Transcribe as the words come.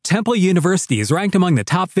Temple University is ranked among the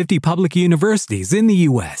top 50 public universities in the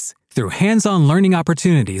U.S. Through hands-on learning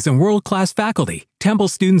opportunities and world-class faculty, Temple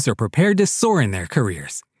students are prepared to soar in their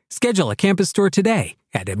careers. Schedule a campus tour today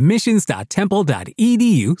at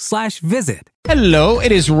admissions.temple.edu/visit. Hello,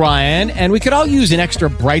 it is Ryan, and we could all use an extra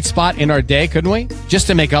bright spot in our day, couldn't we? Just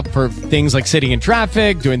to make up for things like sitting in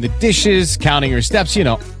traffic, doing the dishes, counting your steps, you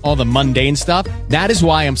know, all the mundane stuff. That is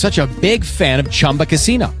why I'm such a big fan of Chumba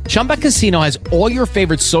Casino. Chumba Casino has all your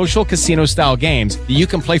favorite social casino-style games that you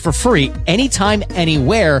can play for free anytime,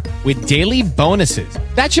 anywhere with daily bonuses.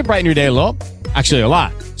 That should brighten your day a little. Actually, a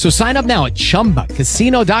lot. So sign up now at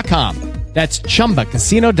ChumbaCasino.com. That's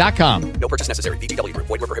ChumbaCasino.com. No purchase necessary. VGW Group.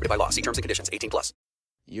 Void where prohibited by law. See terms and conditions. 18+.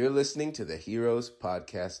 You're listening to the Heroes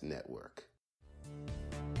Podcast Network.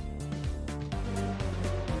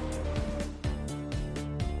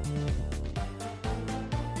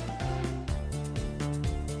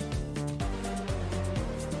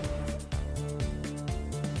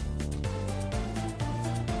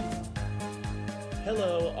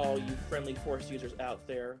 Hello, all you friendly Force users out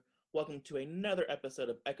there. Welcome to another episode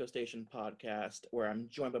of Echo Station Podcast, where I'm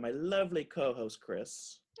joined by my lovely co-host,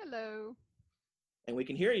 Kris. Hello. And we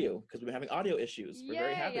can hear you, because we've been having audio issues. We're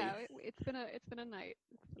very happy. Yeah, it's been a night.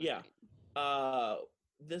 Yeah.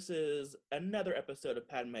 This is another episode of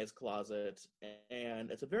Padme's Closet, and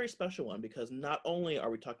it's a very special one, because not only are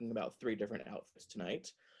we talking about 3 different outfits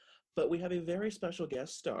tonight, but we have a very special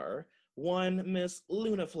guest star, one Miss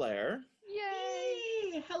Luna Flair. Yay!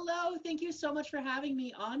 Hello, thank you so much for having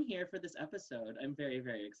me on here for this episode. I'm very,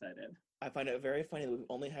 very excited. I find it very funny that we've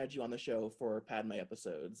only had you on the show for Padme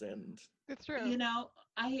episodes, and it's true. You know,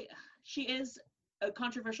 she is a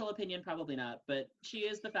controversial opinion, probably not, but she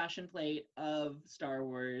is the fashion plate of Star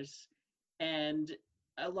Wars, and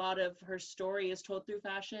a lot of her story is told through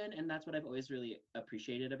fashion, and that's what I've always really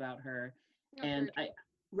appreciated about her. Yeah, and I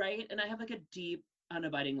have like a deep,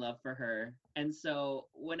 unabiding love for her, and so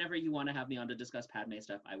whenever you want to have me on to discuss Padme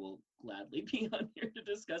stuff, I will gladly be on here to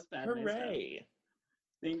discuss Padme Hooray. stuff.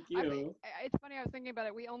 Thank you. It's funny, I was thinking about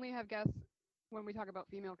it. We only have guests when we talk about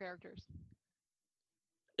female characters.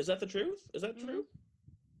 Is that the truth? Is that true?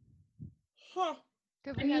 Huh.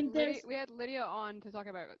 Because we had Lydia on to talk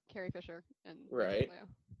about Carrie Fisher and right.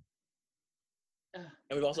 Leo.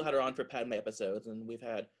 And we've also had her on for Padme episodes, and we've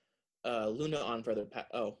had Luna on for other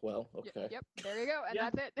oh, well, okay. Yep, there you go, and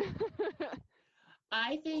that's it.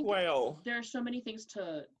 I think there are so many things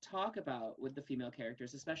to talk about with the female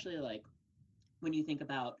characters, especially like when you think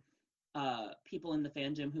about people in the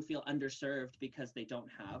fandom who feel underserved because they don't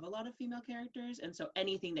have a lot of female characters, and so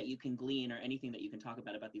anything that you can glean or anything that you can talk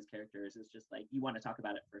about these characters is just like you want to talk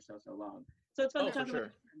about it for so long. So it's fun to talk about.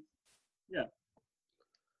 Yeah.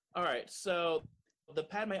 All right, so the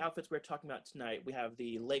Padme outfits we're talking about tonight, we have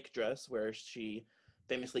the lake dress where she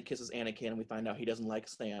famously kisses Anakin and we find out he doesn't like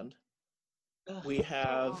sand. We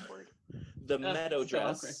have the Meadow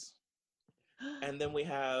dress. And then we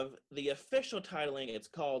have the official titling, it's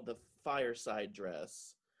called the Fireside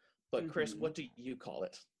dress. But Kris, what do you call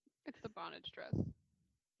it? It's the bondage dress.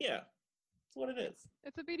 Yeah, that's what it is.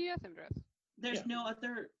 It's a BDSM dress. There's no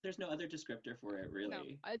other descriptor for it, really. No,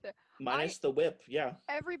 minus the whip, yeah.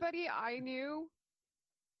 Everybody I knew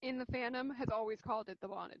in the fandom has always called it the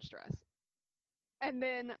bondage dress. And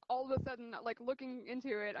then all of a sudden, like looking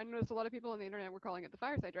into it, I noticed a lot of people on the internet were calling it the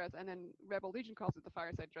Fireside dress, and then Rebel Legion calls it the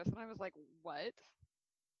Fireside dress, and I was like, what?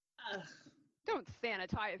 Don't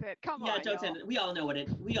sanitize it. Come on. Yeah, don't sanitize it. We all know what it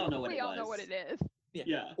is. We all know what it is.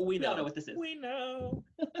 Yeah. We all know what this is. We know.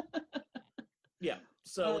 Yeah.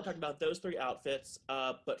 So we're talking about those 3 outfits.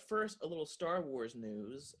 But first, a little Star Wars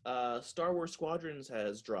news. Star Wars Squadrons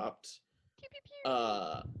has dropped. Pew, pew,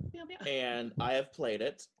 pew. And I have played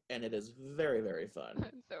it, and it is very, very fun.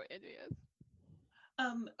 I'm so envious.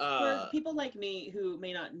 For people like me who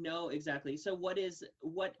may not know exactly, so what is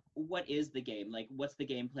the game? Like, what's the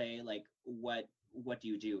gameplay? Like, what do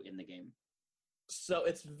you do in the game? So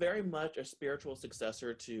it's very much a spiritual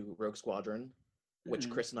successor to Rogue Squadron, which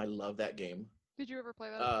Kris and I love that game. Did you ever play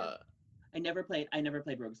that? I never played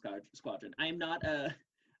Rogue Squadron. I'm not an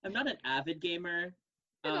avid gamer.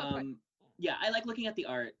 Yeah, I like looking at the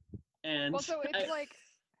art, and well, so it's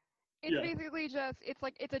basically just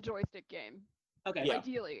it's a joystick game. Okay. Yeah.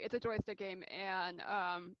 Ideally, it's a joystick game, and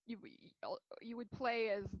you would play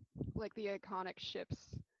as like the iconic ships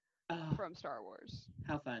from Star Wars.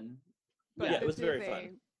 How fun! But yeah, it was very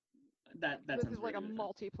fun. This is like a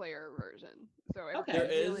multiplayer version. So there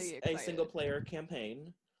really is excited. a single player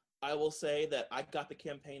campaign. I will say that I got the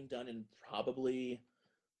campaign done in probably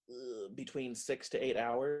between 6 to 8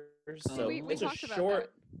 hours. So we it's a talked about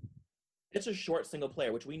short. It's a short single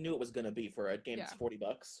player, which we knew it was going to be for a game that's $40.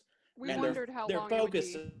 We wondered how long their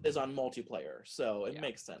focus it would is on multiplayer, so it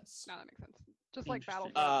makes sense. No, that makes sense. Just like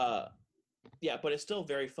Battlefield. Yeah, but it's still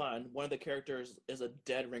very fun. One of the characters is a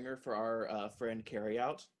dead ringer for our friend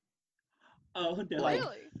Carryout. Oh no! Really?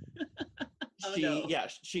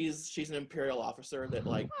 She's an Imperial officer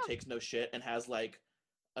that takes no shit and has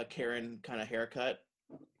a Karen kind of haircut.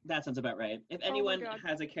 That sounds about right. If anyone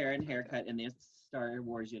has a Karen haircut in the Star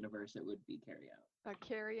Wars universe, it would be Carryout. A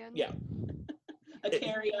Carrion? Yeah. A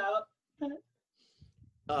Carryout.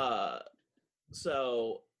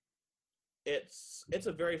 So it's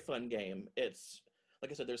a very fun game. It's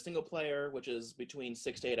like I said, there's single player, which is between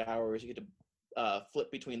 6 to 8 hours. You get to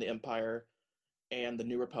flip between the Empire and the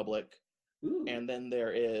New Republic. Ooh. And then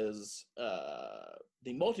there is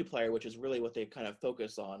the multiplayer, which is really what they kind of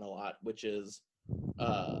focus on a lot, which is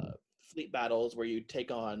fleet battles where you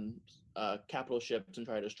take on capital ships and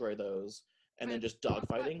try to destroy those, and then just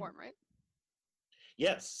dogfighting. Right?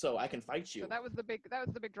 Yes, so I can fight you. So that was the big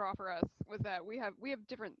draw for us, was that we have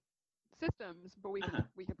different systems, but we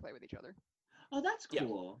can play with each other. Oh, that's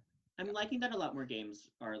cool. Yeah. I'm liking that a lot more games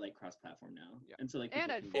are cross-platform now. Yeah. And so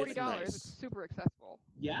and at $40, it's super accessible.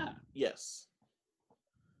 Yeah. Yes.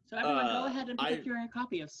 So everyone, go ahead and pick up your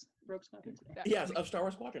copy of Rogue Squadron today. Yes, of Star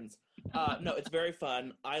Wars Squadrons. No, it's very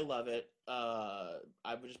fun. I love it. I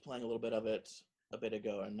was just playing a little bit of it a bit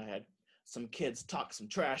ago, and I had some kids talk some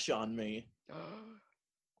trash on me.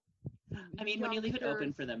 I mean, when you leave it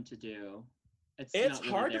open for them to do, it's not really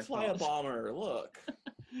hard to their fly fault. a bomber. Look.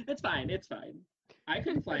 It's fine. I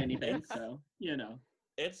couldn't fly anything, so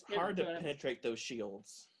It's hard to penetrate those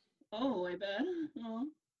shields. Oh, I bet. Oh.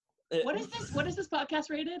 What is this? What is this podcast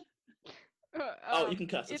rated? You can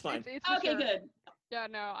cuss. It's fine. It's okay, good. Yeah,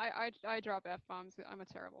 no, I drop F-bombs. I'm a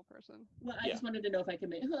terrible person. Well, I just wanted to know if I could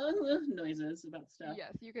make noises about stuff.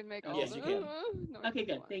 Yes, you can make all Yes, you can. Okay,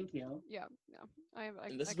 good. Thank you. Yeah, no.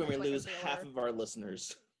 And this is when we lose half of our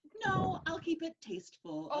listeners. No, I'll keep it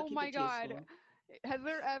tasteful. Oh my God. Has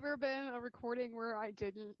there ever been a recording where I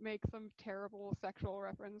didn't make some terrible sexual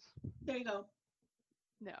reference? There you go.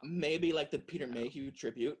 No. Maybe like the Peter Mayhew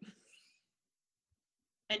tribute.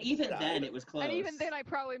 And even then, it was close. And even then, I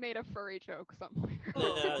probably made a furry joke somewhere.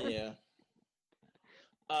 Yeah.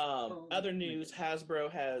 Other news: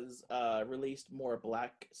 Hasbro has released more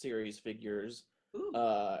Black Series figures,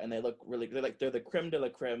 and they look really. They're the creme de la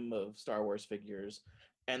creme of Star Wars figures.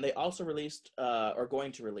 And they also released, or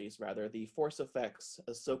going to release rather, the Force Effects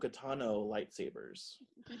Ahsoka Tano lightsabers.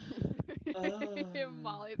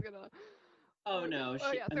 Molly's gonna. Oh no!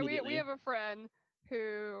 Oh yeah. So we have a friend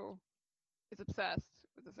who is obsessed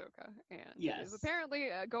with Ahsoka, and is apparently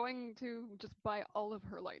going to just buy all of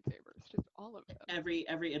her lightsabers, just all of them. Every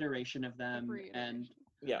iteration of them,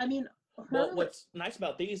 I mean, what's nice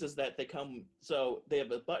about these is that they come. So they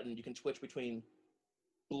have a button you can switch between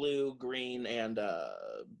blue, green, and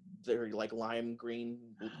they're like lime green,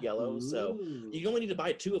 yellow. Ooh. So you only need to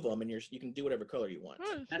buy 2 of them, and you can do whatever color you want.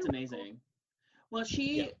 That's amazing. Well,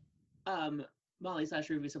 she, Molly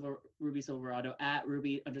 /Ruby Silverado at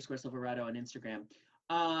Ruby_Silverado on Instagram.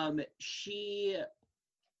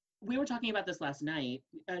 We were talking about this last night.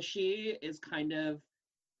 She is kind of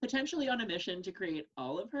potentially on a mission to create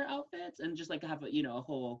all of her outfits and just have a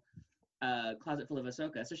whole closet full of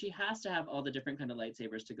Ahsoka. So she has to have all the different kind of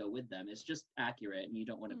lightsabers to go with them. It's just accurate, and you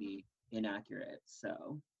don't want to be inaccurate.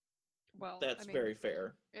 So, well, that's very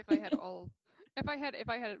fair. If I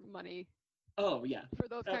had money. Oh yeah. For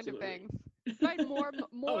those kind of things. If I had more.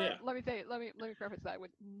 Let me preface that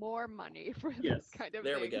with more money for this kind of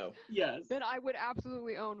thing. There we go. Yes. Then I would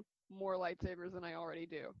absolutely own more lightsabers than I already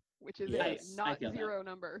do, which is a not zero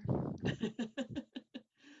number.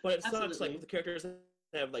 But it sucks. Like with the characters that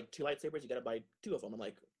have 2 lightsabers, you gotta buy 2 of them. I'm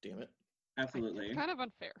like, damn it. Absolutely. It's kind of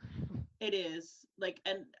unfair. It is.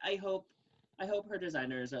 And I hope her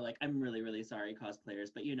designers are I'm really, really sorry, cosplayers,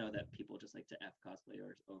 but you know that people just like to F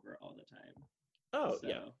cosplayers over all the time. Oh, so,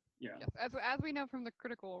 yeah. Yes, as we know from the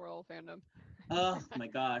Critical Role fandom. Oh my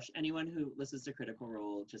gosh. Anyone who listens to Critical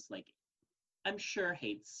Role just I'm sure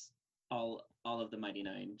hates all of the Mighty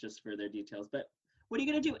Nine just for their details. But what are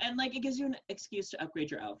you going to do? And it gives you an excuse to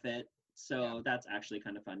upgrade your outfit. So that's actually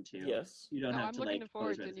kind of fun too. Yes. You don't have I'm to looking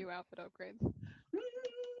forward to new outfit upgrades.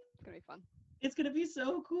 It's going to be fun. It's going to be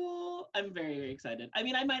so cool. I'm very, very excited. I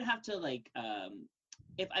mean, I might have to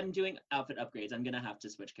if I'm doing outfit upgrades, I'm going to have to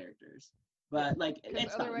switch characters. But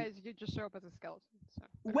it's otherwise fun. You just show up as a skeleton. So.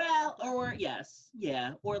 Well, or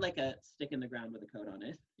or a stick in the ground with a coat on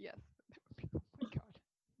it. Yes. Oh my God,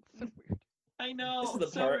 it's so weird. I know. This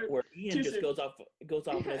is the part where Ian just goes goes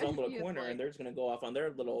off in his own little corner, and they're just gonna go off on their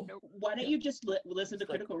little. Nope. Why don't you just listen to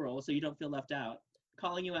Critical Role so you don't feel left out?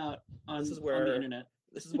 Calling you out on the internet.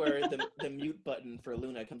 This is where the mute button for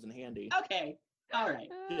Luna comes in handy. Okay. All right.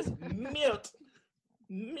 Just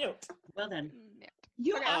mute. Well then,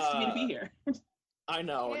 you asked me to be here. I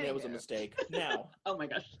know, and it was a mistake. Now. Oh my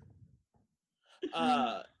gosh.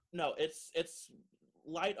 No, it's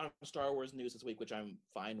light on Star Wars news this week, which I'm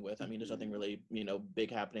fine with. I mean, there's nothing really,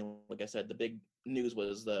 big happening. Like I said, the big news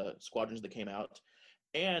was the Squadrons that came out.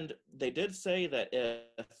 And they did say that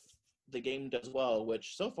if the game does well,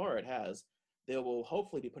 which so far it has, they will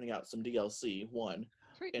hopefully be putting out some DLC, one.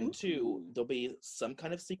 Sweet. And two, there'll be some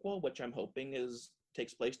kind of sequel, which I'm hoping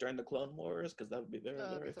takes place during the Clone Wars, because that would be very,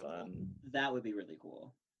 very fun. Cool. That would be really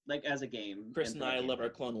cool. Like, as a game. Kris and I love our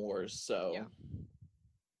Clone Wars, so... Yeah.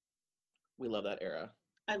 We love that era.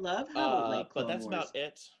 I love how but that's about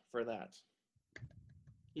it for that.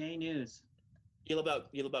 Yay news. You love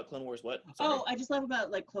about Clone Wars what? Sorry. Oh, I just love about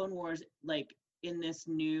like Clone Wars, like in this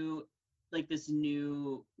new I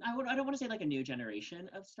don't want to say like a new generation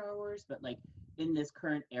of Star Wars, but like in this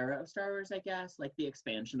current era of Star Wars, I guess, like the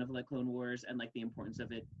expansion of like Clone Wars and like the importance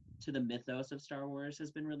of it to the mythos of Star Wars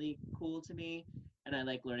has been really cool to me, and I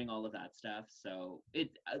like learning all of that stuff. So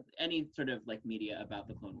any sort of like media about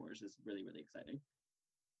the Clone Wars is really, really exciting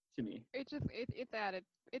to me.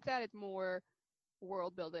 It's added more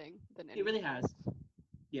world building than anything. It really has.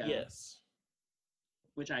 Yeah. Yes.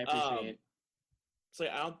 Which I appreciate. So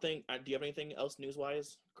I don't think. Do you have anything else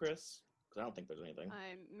news-wise, Kris? Because I don't think there's anything.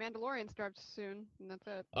 Mandalorian starts soon, and that's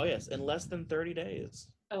it. Oh yes, in less than 30 days.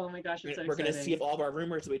 Oh my gosh, it's so we're exciting. Gonna see if all of our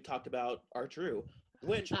rumors that we talked about are true.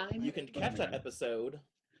 Which you can catch that episode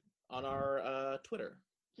on our Twitter.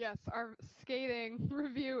 Yes, our scathing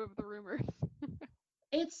review of the rumors.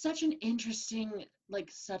 It's such an interesting, like,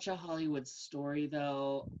 such a Hollywood story,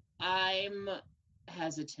 though. I'm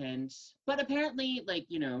hesitant, but apparently, like,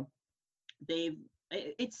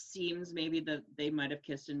 it seems maybe that they might have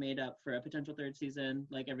kissed and made up for a potential third season.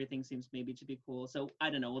 Like, everything seems maybe to be cool. So I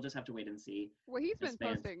don't know. We'll just have to wait and see. Well, he's been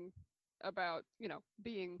posting about,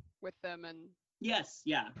 being with them and yes,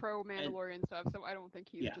 yeah, pro Mandalorian stuff. So I don't think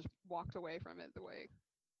he's just walked away from it the way.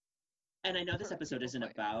 And I know this episode isn't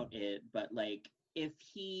about it, but like if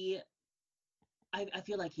I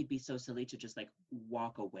feel like he'd be so silly to just like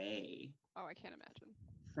walk away. Oh, I can't imagine.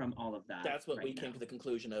 From all of that. That's what we came to the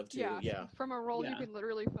conclusion of too. Yeah. From a role you can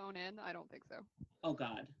literally phone in, I don't think so. Oh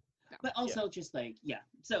God. No. But also just like,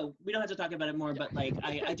 so we don't have to talk about it more, but like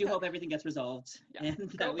I do hope everything gets resolved and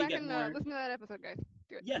that we get more. Listen to that episode, guys.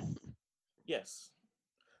 Do it. Yes. Yes.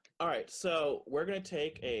 All right, so we're going to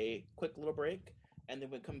take a quick little break, and then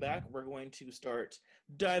when we come back, we're going to start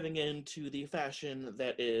diving into the fashion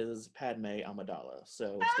that is Padme Amidala.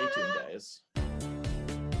 So stay tuned, guys.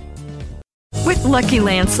 With Lucky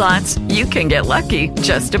Land Slots, you can get lucky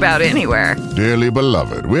just about anywhere. Dearly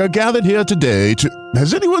beloved, we are gathered here today to...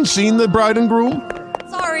 Has anyone seen the bride and groom?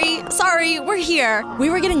 Sorry, we're here. We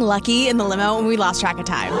were getting lucky in the limo and we lost track of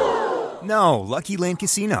time. No, Lucky Land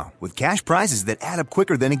Casino, with cash prizes that add up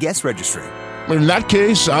quicker than a guest registry. In that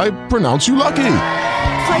case, I pronounce you lucky.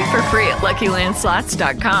 Play for free at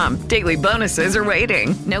LuckyLandSlots.com. Daily bonuses are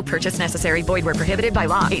waiting. No purchase necessary. Void where prohibited by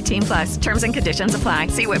law. 18+. Terms and conditions apply.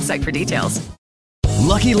 See website for details.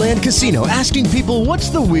 Lucky Land Casino, asking people, what's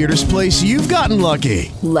the weirdest place you've gotten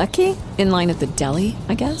lucky? Lucky? In line at the deli,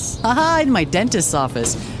 I guess? Aha, in my dentist's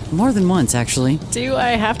office. More than once, actually. Do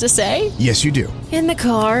I have to say? Yes, you do. In the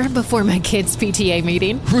car before my kids' PTA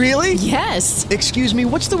meeting. Really? Yes. Excuse me,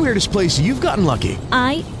 what's the weirdest place you've gotten lucky?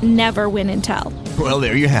 I never win and tell. Well,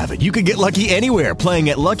 there you have it. You can get lucky anywhere, playing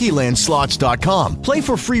at LuckyLandSlots.com. Play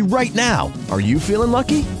for free right now. Are you feeling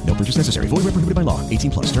lucky? No purchase necessary. Void where prohibited by law.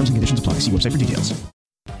 18+. Terms and conditions apply. See website for details.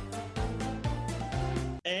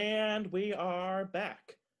 And we are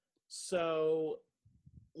back. So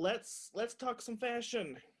let's talk some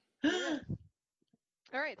fashion.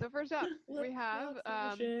 All right, so first up, we have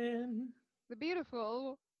the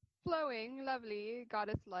beautiful, flowing, lovely,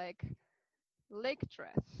 goddess-like lake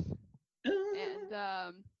dress.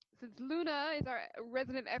 And since Luna is our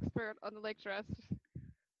resident expert on the lake dress,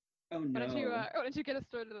 oh no, why don't you get us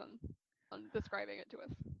started on describing it to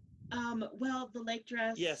us? Well, the lake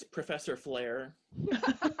dress. Yes, Professor Flair.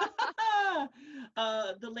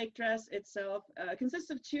 The lake dress itself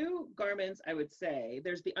consists of two garments, I would say.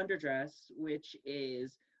 There's the underdress, which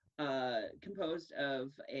is composed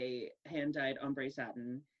of a hand-dyed ombre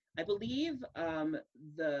satin. I believe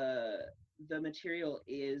the material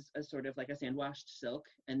is a sort of like a sand-washed silk,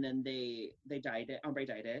 and then they dyed it, ombre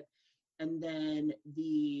dyed it. And then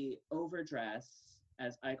the overdress,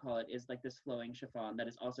 as I call it, is like this flowing chiffon that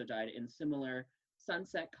is also dyed in similar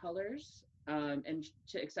sunset colors. And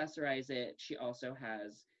to accessorize it, she also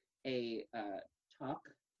has a top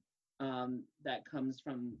that comes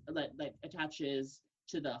from that attaches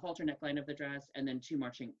to the halter neckline of the dress, and then two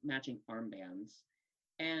matching armbands.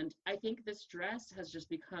 And I think this dress has just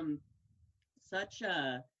become such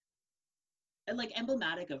a like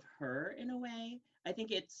emblematic of her in a way. I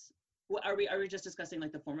think it's. Are we just discussing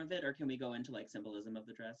like the form of it, or can we go into like symbolism of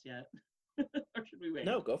the dress yet? Or should we wait?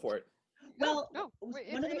 No, go for it. Well, no,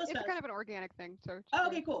 it's kind of an organic thing. So. Oh,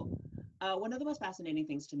 okay, cool. One of the most fascinating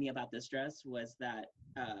things to me about this dress was that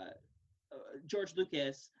George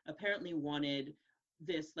Lucas apparently wanted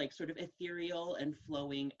this like sort of ethereal and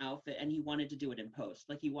flowing outfit, and he wanted to do it in post.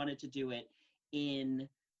 Like he wanted to do it in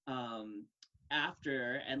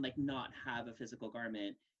after and like not have a physical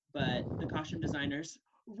garment, but the costume designers.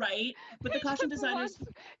 Right, but the costume designers.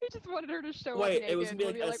 He just wanted her to show up. Wait, it was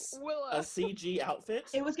gonna be like a CG outfit.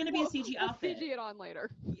 It was going to be a CG outfit. CG it on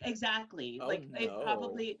later. Exactly. Oh, like no. it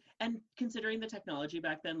probably, and considering the technology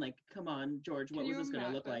back then, like, come on, George, what was this going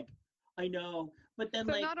to look like? I know, but then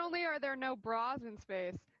so like, not only are there no bras in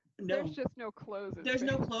space, no, there's just no clothes. There's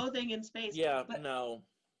no clothing in space. Yeah, but no.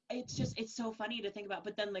 It's so funny to think about.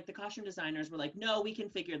 But then like the costume designers were like, no, we can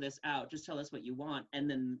figure this out. Just tell us what you want. And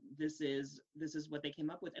then this is what they came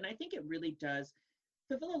up with. And I think it really does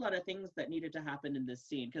fulfill a lot of things that needed to happen in this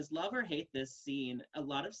scene. Because love or hate this scene, a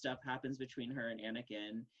lot of stuff happens between her and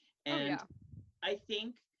Anakin. And I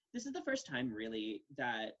think this is the first time really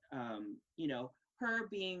that, her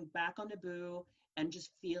being back on Naboo and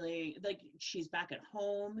just feeling like she's back at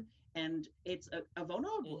home. And it's a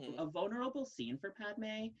vulnerable scene for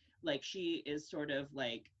Padme. Like she is sort of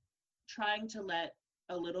like trying to let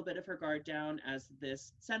a little bit of her guard down as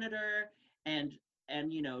this senator and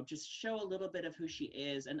just show a little bit of who she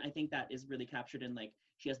is. And I think that is really captured in like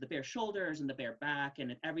she has the bare shoulders and the bare back,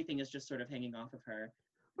 and everything is just sort of hanging off of her.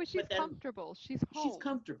 But she's comfortable. She's home. She's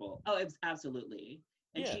comfortable. Oh, absolutely.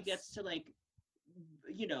 And yes. She gets to like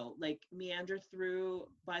meander through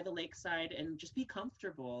by the lakeside and just be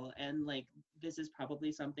comfortable. And like this is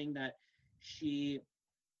probably something that she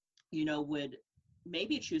would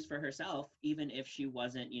maybe choose for herself, even if she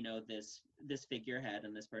wasn't this figurehead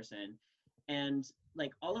and this person. And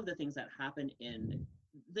like all of the things that happen in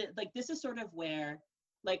this is sort of where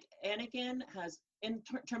like Anakin has in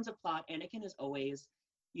terms of plot, Anakin has always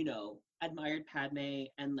admired Padme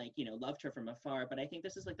and like loved her from afar, but I think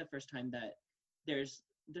this is like the first time that there's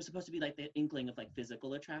supposed to be like the inkling of like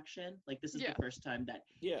physical attraction. Like this is the first time that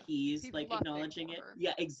he's like acknowledging it.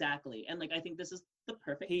 Yeah, exactly. And like I think this is the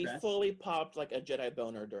perfect dress. Fully popped like a Jedi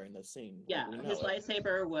boner during the scene. Yeah, his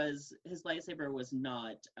lightsaber was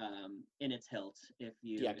not in its hilt. If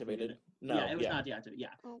you deactivated. It was not deactivated. Yeah.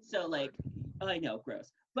 Oh, so like, I know,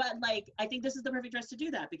 gross. But like, I think this is the perfect dress to do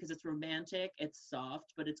that because it's romantic, it's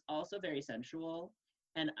soft, but it's also very sensual.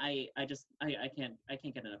 And I can't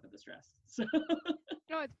get enough of this dress. So.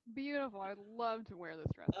 No, it's beautiful. I'd love to wear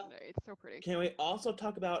this dress today. It's so pretty. Can we also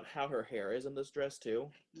talk about how her hair is in this dress too?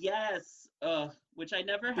 Yes, which I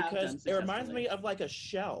never have done. Because it reminds me of like a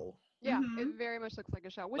shell. Yeah, it very much looks like a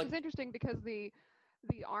shell, which is interesting because the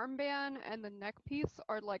armband and the neck piece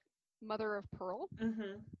are like mother of pearl.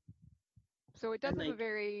 Mm-hmm. So it does have a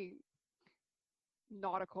very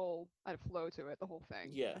nautical flow to it. The whole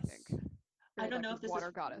thing. Yes. I think. I don't know if this water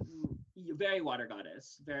is goddess. Very water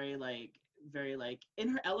goddess. Very like in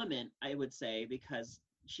her element, I would say, because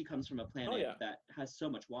she comes from a planet that has so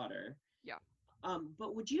much water. Yeah.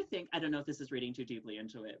 But would you think, I don't know if this is reading too deeply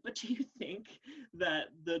into it, but do you think that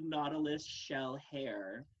the Nautilus shell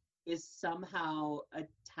hair is somehow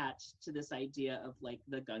attached to this idea of like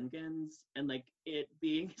the Gungans and like it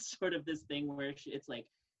being sort of this thing where it's like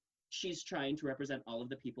she's trying to represent all of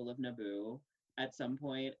the people of Naboo at some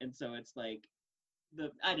point, and so it's like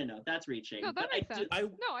I don't know, that's reaching. No, that makes sense. I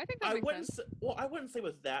think that makes sense. Well, I wouldn't say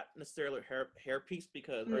with that necessarily hair piece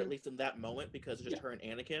because, or at least in that moment, because it's just her and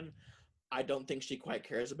Anakin. I don't think she quite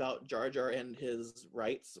cares about Jar Jar and his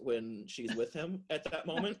rights when she's with him at that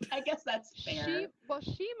moment. I guess that's fair.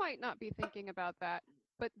 She might not be thinking about that,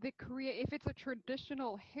 but if it's a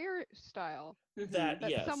traditional hairstyle that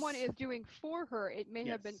someone is doing for her, it may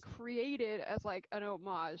have been created as like an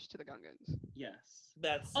homage to the Gungans. Yes.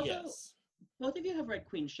 That's also, both of you have read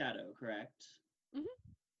Queen's Shadow, correct?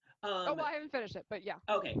 Mm-hmm. I haven't finished it, but yeah.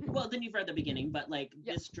 Okay, well then you've read the beginning, but like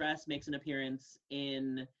this dress makes an appearance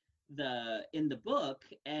in the book,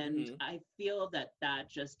 and I feel that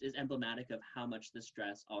just is emblematic of how much this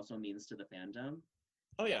dress also means to the fandom.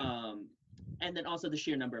 Oh yeah. And then also the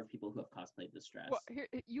sheer number of people who have cosplayed this dress. Well, here,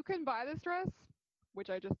 you can buy this dress,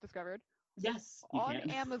 which I just discovered. Yes. On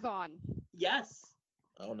Amazon. Yes.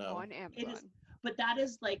 Oh no. On Amazon. but that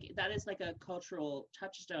is like a cultural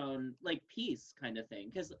touchstone, like piece kind of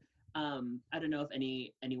thing. Because I don't know if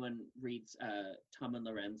anyone reads Tom and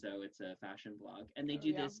Lorenzo. It's a fashion blog, and they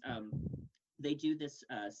do this. They do this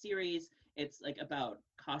series. It's like about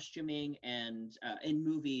costuming and in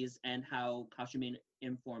movies and how costuming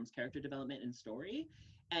informs character development and story.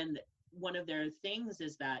 And one of their things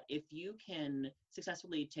is that if you can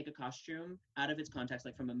successfully take a costume out of its context,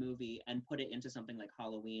 like from a movie, and put it into something like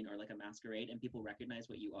Halloween or like a masquerade, and people recognize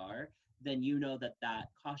what you are, then you know that that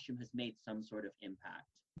costume has made some sort of impact.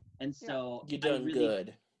 And so you done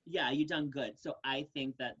good. Yeah, you done good. So I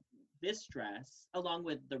think that this dress, along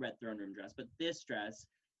with the red throne room dress, but this dress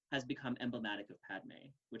has become emblematic of Padme,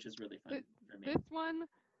 which is really fun for me. This one,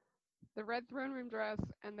 the red throne room dress,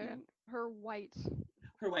 and then her white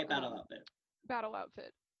battle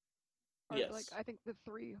outfit. Are like, I think, the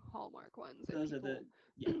 3 hallmark ones. Those are the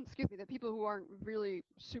excuse me, that people who aren't really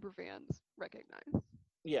super fans recognize.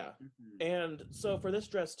 Yeah. And so for this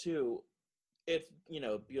dress too, it's,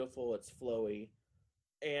 beautiful, it's flowy,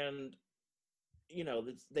 and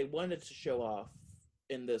they wanted to show off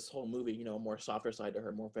in this whole movie, a more softer side to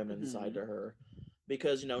her, more feminine side to her,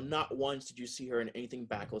 because not once did you see her in anything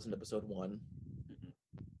backless in episode 1.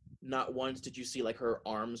 Not once did you see like her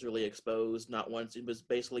arms really exposed. Not once. It was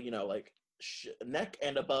basically like neck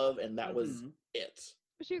and above, and that was it.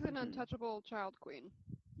 She's an untouchable child queen.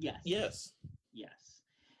 Yes.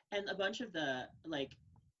 And a bunch of the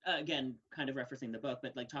again, kind of referencing the book,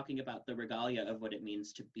 but like talking about the regalia of what it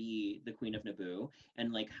means to be the Queen of Naboo,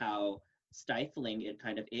 and like how stifling it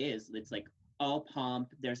kind of is. It's like all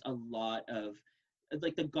pomp. There's a lot of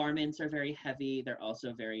like the garments are very heavy. They're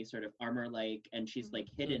also very sort of armor-like, and she's like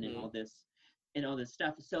hidden in all this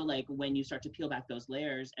stuff. So like when you start to peel back those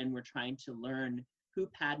layers, and we're trying to learn who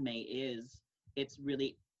Padme is, it's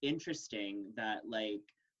really interesting that like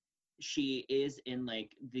she is in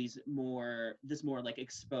like this more like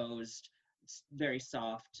exposed, very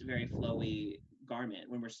soft, very flowy garment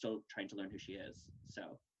when we're still trying to learn who she is.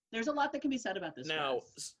 So there's a lot that can be said about this now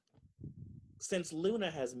dress. Since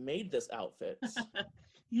Luna has made this outfit,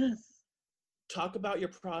 yes, talk about your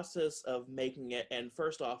process of making it, and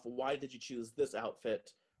first off, why did you choose this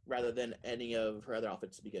outfit rather than any of her other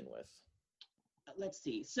outfits to begin with? Let's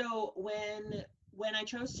see. So when I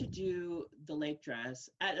chose to do the lake dress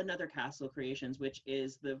at Another Castle Creations, which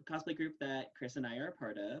is the cosplay group that Kris and I are a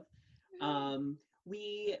part of,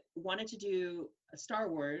 we wanted to do Star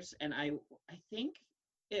Wars, and I think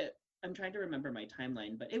I'm trying to remember my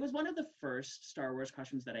timeline, but it was one of the first Star Wars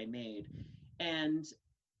costumes that I made. And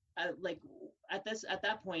like at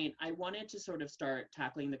that point, I wanted to sort of start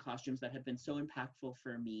tackling the costumes that had been so impactful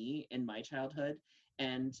for me in my childhood,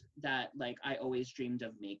 and that like I always dreamed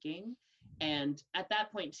of making. And at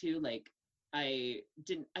that point too, like I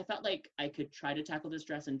felt like I could try to tackle this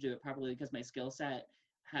dress and do it properly, because my skill set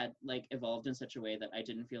had like evolved in such a way that I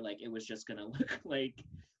didn't feel like it was just gonna look like,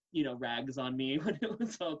 rags on me when it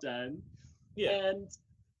was all done. Yeah.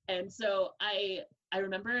 And so I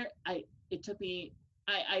remember I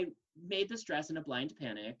made this dress in a blind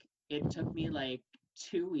panic. It took me like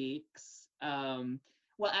 2 weeks.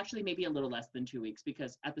 Well, actually maybe a little less than 2 weeks,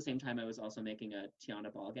 because at the same time I was also making a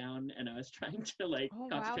Tiana ball gown, and I was trying to like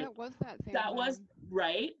concentrate. Wow, that was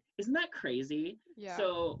right. Isn't that crazy? Yeah.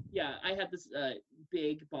 So yeah, I had this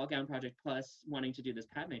big ball gown project plus wanting to do this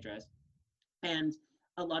Padme dress, and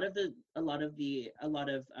I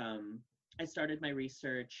started my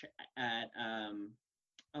research at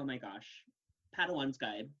oh my gosh, Padawan's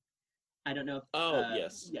Guide. I don't know if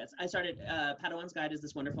yes, I started Padawan's Guide is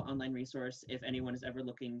this wonderful online resource if anyone is ever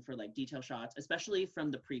looking for like detail shots, especially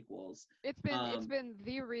from the prequels. It's been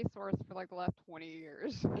the resource for like the last 20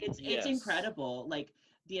 years. It's incredible, like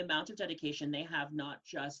the amount of dedication they have, not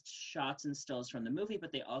just shots and stills from the movie,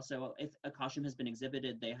 but they also, if a costume has been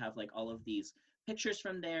exhibited, they have like all of these pictures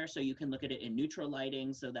from there, so you can look at it in neutral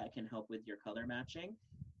lighting, so that can help with your color matching.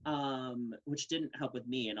 Which didn't help with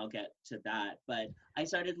me, and I'll get to that. But I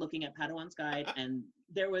started looking at Padawan's Guide, and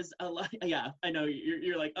there was a lot. Yeah, I know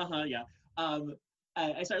you're like, yeah.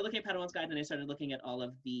 I started looking at Padawan's Guide, and I started looking at all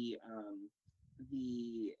of the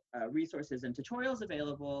resources and tutorials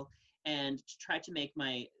available, and try to make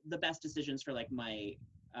the best decisions for like my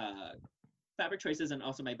fabric choices and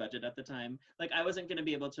also my budget at the time. Like I wasn't going to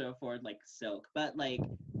be able to afford like silk, but like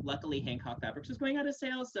luckily Hancock Fabrics was going out of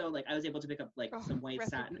sale, so like I was able to pick up like some white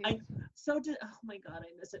satin. Oh my god,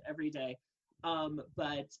 I miss it every day.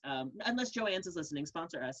 But unless Joann's is listening,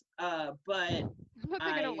 sponsor us. But I'm not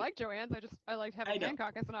saying I don't like Joann's. I liked having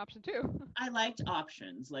Hancock as an option too. I liked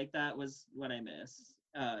options. Like that was what I miss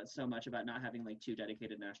so much about not having like 2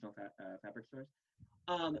 dedicated national fabric stores.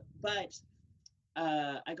 But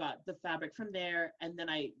I got the fabric from there, and then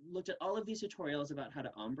I looked at all of these tutorials about how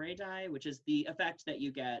to ombre dye, which is the effect that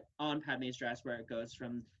you get on Padme's dress where it goes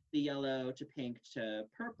from the yellow to pink to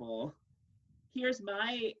purple. Here's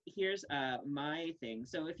my thing.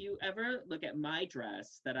 So if you ever look at my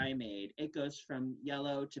dress that I made, it goes from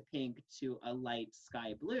yellow to pink to a light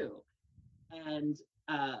sky blue. And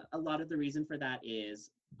a lot of the reason for that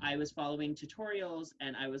is I was following tutorials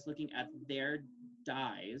and I was looking at their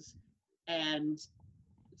dyes, and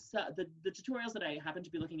so the tutorials that I happened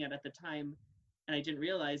to be looking at the time, and I didn't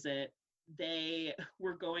realize it, they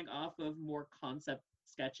were going off of more concept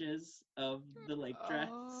sketches of the like dress.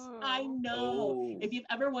 I know. If you've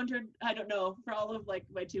ever wondered, I don't know, for all of like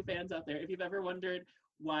my two fans out there, if you've ever wondered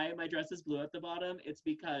why my dress is blue at the bottom, it's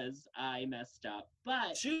because I messed up.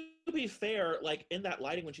 But to be fair, like in that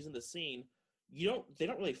lighting when she's in the scene, they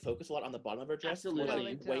don't really focus a lot on the bottom of her dress, more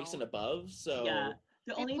like waist and above. So yeah.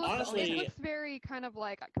 Honestly, it looks very kind of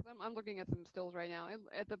like, because I'm looking at some stills right now.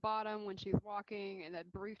 At the bottom, when she's walking, and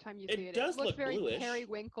that brief time you see it, does it looks look very bluish.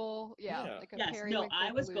 periwinkle. Yeah, like a yes, periwinkle. no,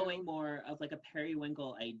 I was blue. going more of like a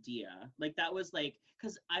periwinkle idea. Like that was like,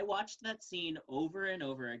 because I watched that scene over and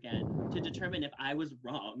over again to determine if I was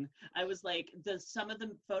wrong. I was like, some of the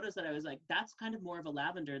photos that I was like, that's kind of more of a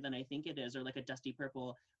lavender than I think it is, or like a dusty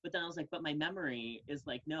purple. But then I was like, but my memory is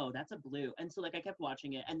like, no, that's a blue. And so like I kept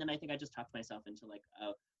watching it, and then I think I just talked myself into like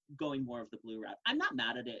going more of the blue route. I'm not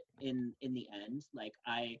mad at it in the end. Like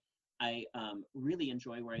I really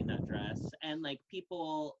enjoy wearing that dress, and like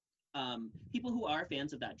people who are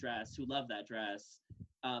fans of that dress, who love that dress,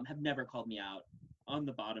 have never called me out on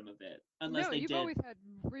the bottom of it, unless they did. You've always had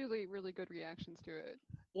really, really good reactions to it.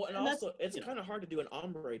 Well, and also it's kind of hard to do an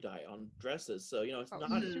ombre dye on dresses, so it's not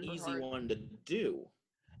an easy one to do.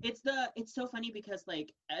 It's so funny because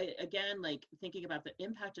like again, like thinking about the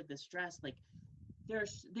impact of this dress, like there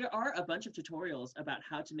are a bunch of tutorials about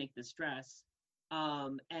how to make this dress,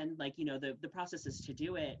 and like the processes to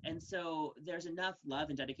do it, and so there's enough love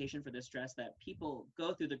and dedication for this dress that people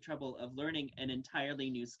go through the trouble of learning an entirely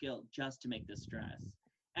new skill just to make this dress.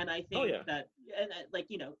 And I think that, and like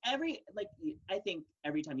I think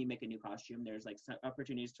every time you make a new costume, there's like some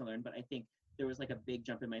opportunities to learn, but I think there was like a big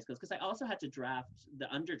jump in my skills because I also had to draft the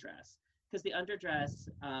underdress, because the underdress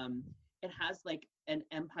it has like an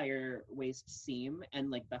empire waist seam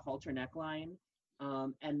and like the halter neckline,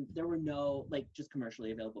 and there were no like just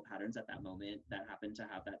commercially available patterns at that moment that happened to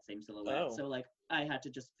have that same silhouette. So like I had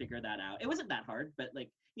to just figure that out. It wasn't that hard, but like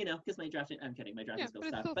because my drafting, I'm kidding, my drafting skills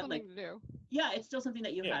suck, but like to do. Yeah, it's still something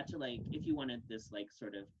that you had to like, if you wanted this like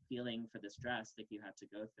sort of feeling for this dress, like you had to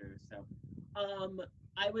go through. So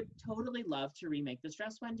I would totally love to remake this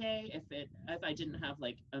dress one day if I didn't have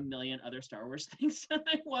like a million other Star Wars things that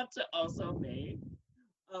I want to also make.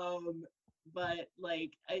 But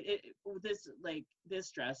like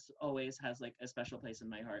this dress always has like a special place in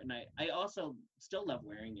my heart, and I also still love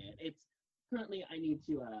wearing it. It's currently, I need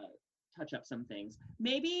to touch up some things.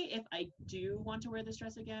 Maybe if I do want to wear this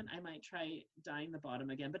dress again, I might try dyeing the bottom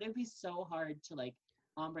again, but it'd be so hard to like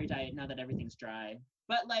ombre dye it now that everything's dry.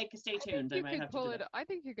 But like, stay tuned. I might have to do that. I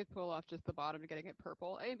think you could pull off just the bottom, getting it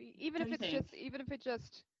purple. I mean, even if it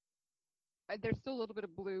just there's still a little bit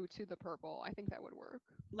of blue to the purple, I think that would work.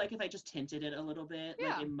 Like if I just tinted it a little bit,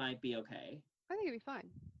 like it might be okay. I think it'd be fine.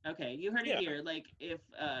 Okay, you heard it here. Like if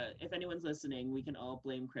anyone's listening, we can all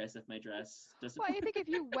blame Kris if my dress doesn't. Well, I think if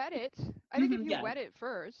you wet it, wet it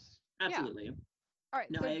first. Absolutely. Yeah. All right.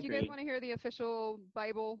 No, so I do you agree. guys want to hear the official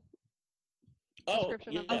Bible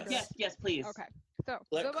description of the dress? Yes, yes, please. Okay. So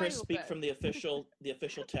let Kris speak from the official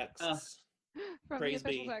texts. From Praise the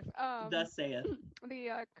official be. text. Thus say it.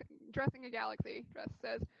 The Dressing a Galaxy dress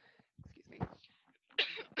says, excuse me.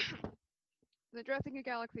 The Dressing a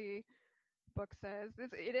Galaxy book says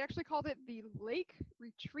it actually called it the Lake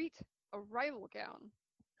Retreat Arrival Gown,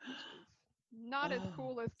 which is not as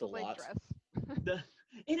cool as the lake dress.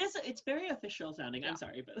 It's very official sounding. I'm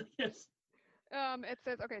sorry, but yes. It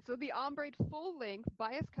says, okay, so the ombre full-length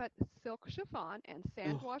bias-cut silk chiffon and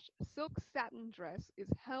sand-washed silk satin dress is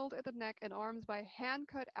held at the neck and arms by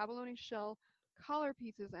hand-cut abalone shell collar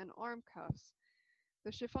pieces and arm cuffs.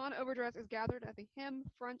 The chiffon overdress is gathered at the hem,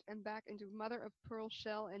 front, and back into mother-of-pearl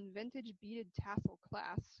shell and vintage beaded tassel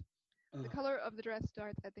clasp. The color of the dress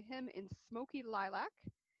starts at the hem in smoky lilac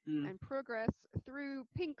and progress through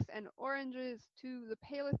pinks and oranges to the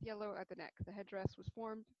palest yellow at the neck. The headdress was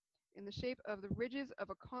formed in the shape of the ridges of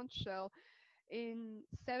a conch shell in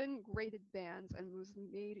 7 graded bands and was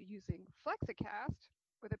made using flexicast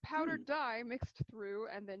with a powdered dye mixed through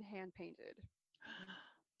and then hand painted.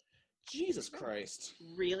 Jesus Christ.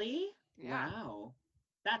 Really? Yeah. Wow.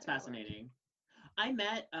 That's fascinating. I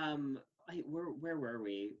met where were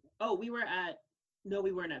we? Oh, we weren't at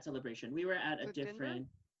Celebration. We were at a different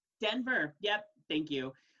Denver. Yep, thank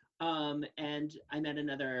you. And I met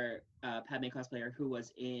another Padme cosplayer who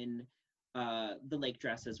was in the lake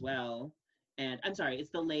dress as well. And I'm sorry,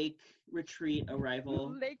 it's the Lake Retreat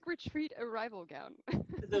Arrival. Lake Retreat Arrival gown.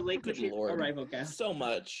 The Lake Retreat Arrival gown. So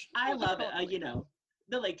much. I love it.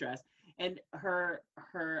 The lake dress. And her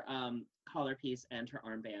collar piece and her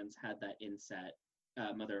armbands had that inset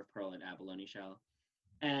mother of pearl and abalone shell.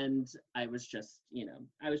 And I was just,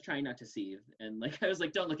 I was trying not to seethe, and I was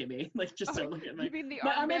like, "Don't look at me, just don't look at me." You mean the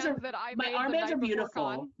armbands that I made? My armbands are beautiful.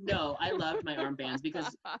 Con? No, I loved my armbands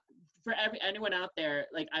because for anyone out there,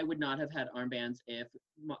 I would not have had armbands if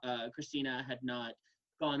Christina had not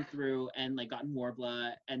gone through and gotten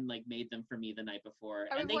Warbler and made them for me the night before,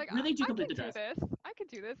 and they really do complete the dress. I can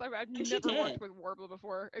do this. I've never worked with Warbler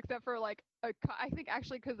before, except for I think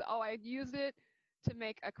actually because I used it to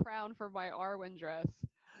make a crown for my Arwen dress.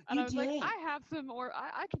 And I was like, I have some more.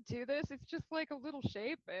 I could do this. It's just a little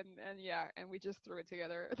shape, and we just threw it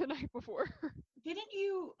together the night before. Didn't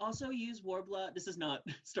you also use Warbler? This is not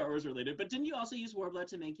Star Wars related, but didn't you also use Warbler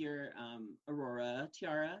to make your Aurora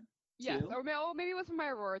tiara? Yes. Or maybe it was my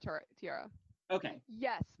Aurora tiara. Okay.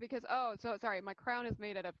 Yes, because so sorry, my crown is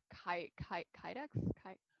made out of kyber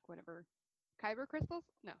crystals?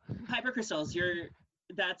 No. Kyber crystals.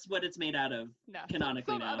 That's what it's made out of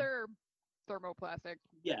canonically some now. Other thermoplastic.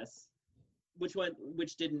 Yes. Which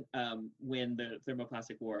didn't win the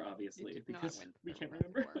thermoplastic war, obviously, because we can't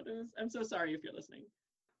remember what it was. I'm so sorry if you're listening.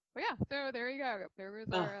 But yeah, so there you go. There was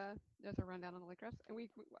our that's a rundown on the lake dress. And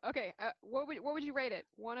what would you rate it?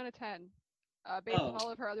 1 out of 10, based on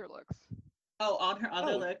all of her other looks. Oh, on her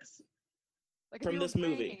other looks. From this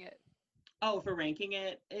movie. Oh, for ranking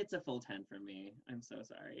it, it's a full 10 for me. I'm so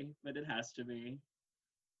sorry, but it has to be.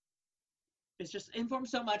 It's just informed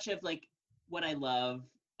so much of what I love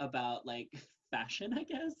about fashion, I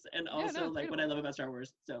guess, and also what I love about Star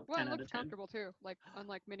Wars. So 10 out of 10. It looks comfortable too.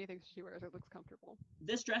 Unlike many things she wears, it looks comfortable.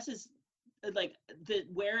 This dress is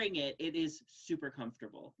wearing it is super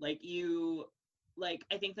comfortable. I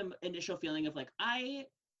think the initial feeling of when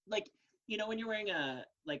you're wearing a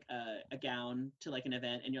gown to an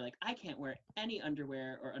event and you're I can't wear any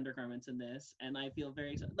underwear or undergarments in this, and I feel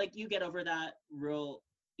very you get over that real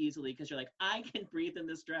easily because you're I can breathe in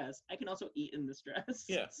this dress. I can also eat in this dress.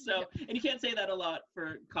 Yeah. So, and you can't say that a lot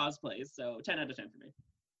for cosplays. So 10 out of 10 for me.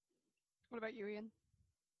 What about you, Ian?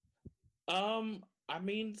 I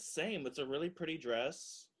mean, same. It's a really pretty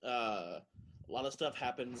dress. A lot of stuff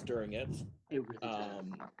happens during it. It really does.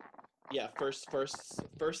 Yeah,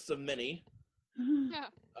 first of many. Yeah.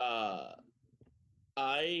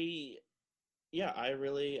 I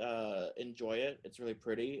really enjoy it. It's really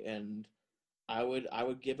pretty, and I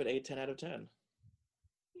would give it a 10 out of 10.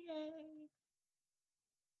 Yay.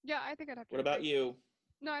 Yeah, I think I'd have to. What about you?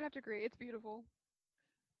 No, I'd have to agree. It's beautiful.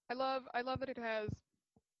 I love that it has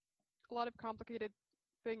a lot of complicated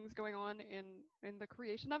things going on in the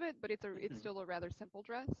creation of it, but it's still a rather simple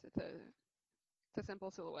dress. It's a simple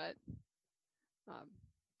silhouette.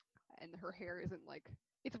 And her hair isn't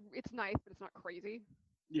it's nice, but it's not crazy.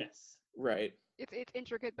 Yes. Right. It's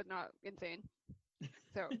intricate but not insane.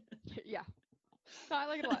 So yeah. No, I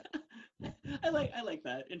like it a lot. I like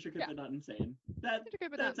that. Intricate but not insane. That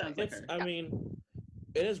sounds like her. I mean,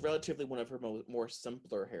 it is relatively one of her more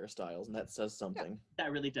simpler hairstyles, and that says something. Yeah.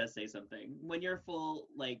 That really does say something. When your full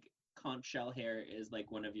conch shell hair is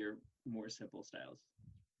one of your more simple styles.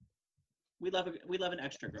 We love an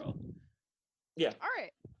extra girl. Yeah. All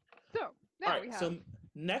right. So now we have. So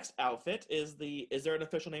next outfit is there an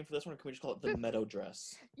official name for this one, or can we just call it the Meadow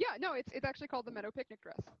dress? Yeah, no, it's actually called the Meadow picnic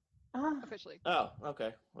dress. Officially. Oh,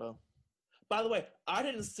 okay. Well, by the way, I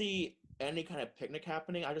didn't see any kind of picnic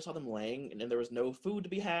happening. I just saw them laying, and there was no food to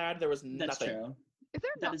be had. There was nothing. That's true.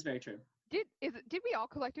 That is very true. Did we all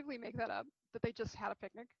collectively make that up? That they just had a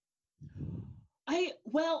picnic? I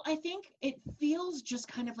think it feels just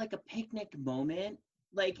kind of like a picnic moment.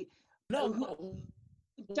 No,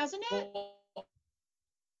 doesn't it?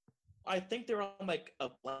 I think they're on a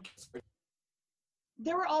blanket.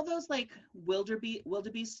 There were all those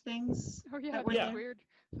wildebeest things. Oh yeah, yeah. Weird.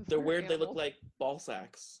 They're weird. They look like ball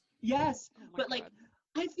sacks. Yes, but God.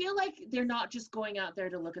 I feel like they're not just going out there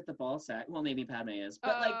to look at the ball sack. Well, maybe Padme is,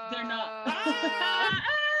 but they're not.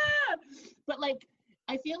 But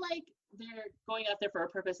I feel like they're going out there for a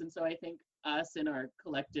purpose, and so I think us in our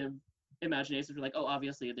collective imaginations are oh,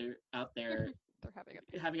 obviously they're out there.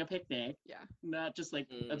 They're having a picnic. Yeah. Not just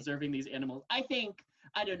observing these animals. I think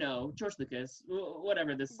I don't know, George Lucas,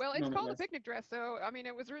 whatever this. Well, it's moment called was. a picnic dress, so I mean,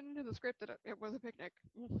 it was written into the script that it was a picnic.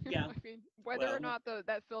 Yeah. I mean, whether or not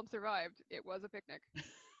that film survived, it was a picnic.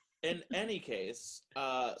 In any case,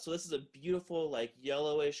 so this is a beautiful, like,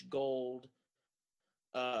 yellowish gold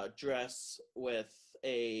dress with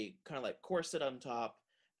a kind of like corset on top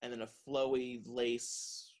and then a flowy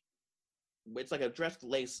lace. It's like a dressed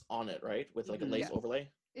lace on it, right? With like a lace overlay.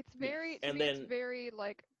 It's very, and to me, then it's very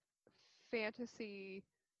like fantasy.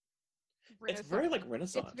 It's very like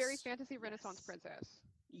Renaissance. It's very fantasy Renaissance princess.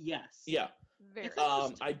 Yes. Yeah. Very.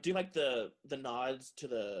 I do like the nods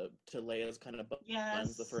to Leia's kind of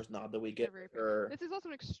buttons. The first nod that we get. This is also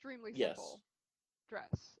an extremely simple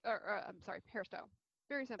dress. I'm sorry, hairstyle.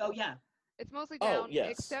 Very simple. Oh yeah. It's mostly down,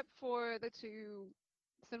 except for the two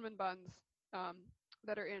cinnamon buns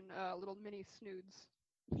that are in little mini snoods.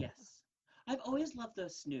 Yes. I've always loved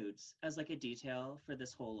those snoods as like a detail for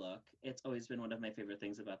this whole look. It's always been one of my favorite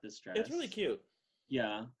things about this dress. It's really cute.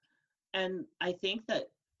 Yeah. And I think that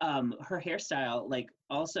her hairstyle, like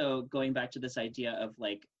also going back to this idea of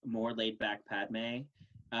like more laid back Padme,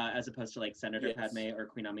 as opposed to like Senator Padme or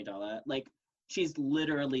Queen Amidala, like she's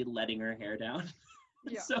literally letting her hair down.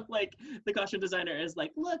 Yeah. So like the costume designer is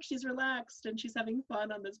like, look, she's relaxed and she's having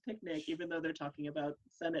fun on this picnic, even though they're talking about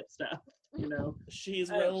Senate stuff, you know. She's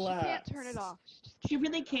relaxed. She can't turn it off. She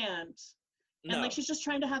really can't. No. And like she's just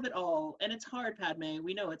trying to have it all, and it's hard, Padme.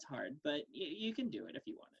 We know it's hard, but you can do it if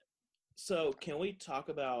you want it. So can we talk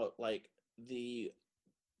about like the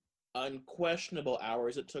unquestionable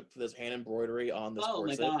hours it took for this hand embroidery on this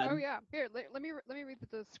corset? My God. Oh yeah. Here, let me read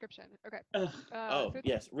the description. Okay.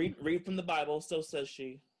 Yes. Read from the Bible. So says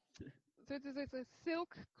she. So it's a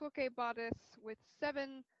silk cloquet bodice with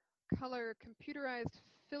 7 color computerized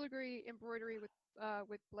filigree embroidery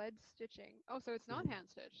with bled stitching. Oh, so it's not hand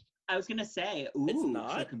stitched. I was gonna say, ooh, it's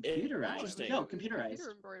not so computerized. Interesting. No, computerized.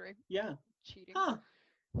 Computer embroidery. Yeah. Cheating. Huh.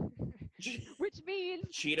 Which means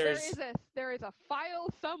cheaters. There is a file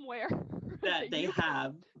somewhere that they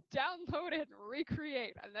have download it and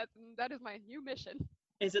recreate, and that is my new mission.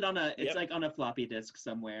 Is it on a? It's like on a floppy disk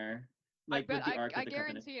somewhere. Like I bet with the Ark of I the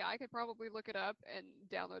guarantee I could probably look it up and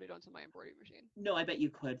download it onto my embroidery machine. No, I bet you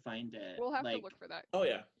could find it. We'll have to look for that. Oh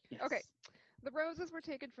yeah. Yes. Okay. The roses were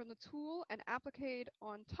taken from the tulle and appliqued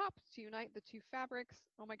on top to unite the two fabrics.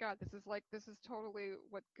 Oh my God, this is totally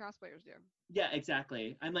what cosplayers do. Yeah,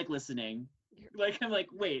 exactly. I'm like listening. Like I'm like,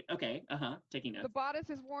 wait, okay, taking notes. The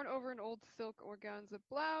bodice is worn over an old silk organza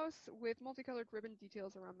blouse with multicolored ribbon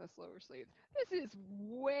details around the lower sleeves. This is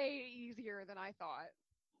way easier than I thought.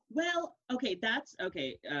 Well, okay, that's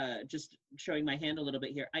okay. Just showing my hand a little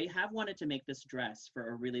bit here. I have wanted to make this dress for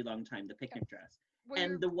a really long time, the picnic dress. Well,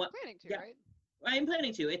 and you're the one planning to, right? I'm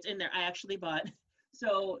planning to. It's in there. I actually bought.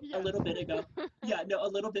 So a little bit ago. A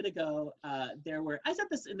little bit ago, there were. I said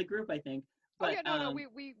this in the group, I think. But, no.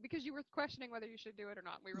 We because you were questioning whether you should do it or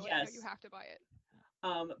not. We were like, no, you have to buy it.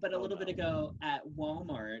 But a little bit ago at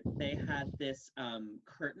Walmart, they had this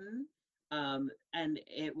curtain. And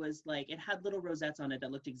it was like, it had little rosettes on it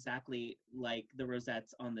that looked exactly like the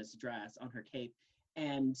rosettes on this dress, on her cape.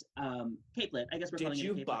 And capelet, I guess we're calling it.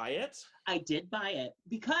 Did you buy it? I did buy it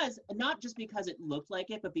because, not just because it looked like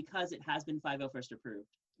it, but because it has been 501st approved.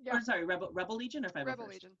 Yeah. Or sorry, Rebel Legion or 501st? Rebel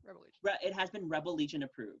Legion. It has been Rebel Legion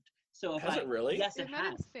approved. So if has it really? Yes, Isn't it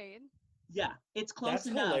has. That insane? Yeah, it's close That's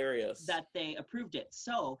enough hilarious. that they approved it.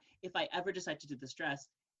 So if I ever decide to do this dress,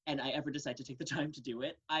 and I ever decide to take the time to do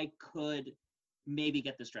it, I could maybe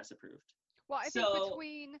get this dress approved. Well, I think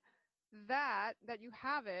between that you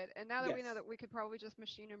have it, and now that we know that we could probably just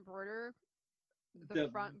machine embroider the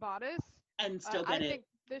front bodice and still get I it. think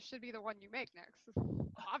this should be the one you make next,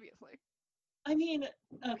 obviously. I mean,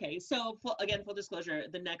 okay, so full disclosure,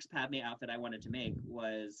 the next Padme outfit I wanted to make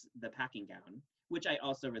was the packing gown, which I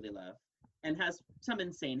also really love, and has some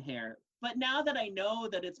insane hair. But now that I know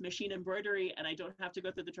that it's machine embroidery and I don't have to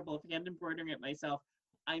go through the trouble of hand embroidering it myself,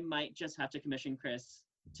 I might just have to commission Kris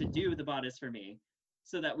to do the bodice for me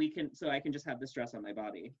so that I can just have this dress on my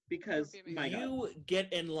body. Because my God. You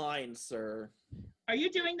get in line, sir. Are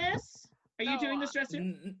you doing this? Are you doing this dress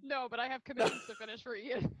too? No, but I have commissions to finish for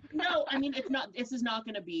Ian. No, I mean, this is not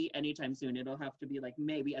going to be anytime soon. It'll have to be like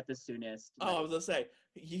maybe at the soonest. Oh, I was going to say,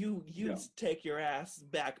 you take your ass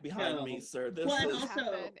back behind me, sir. It'll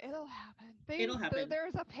happen.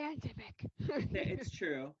 There's a pandemic. It's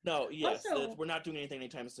true. No, yes, also, we're not doing anything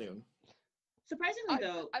anytime soon. Surprisingly,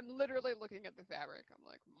 though, I'm literally looking at the fabric. I'm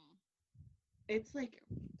like, it's like,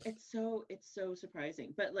 it's so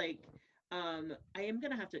surprising. But like, I am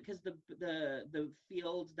gonna have to, because the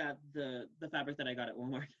field that the fabric that I got at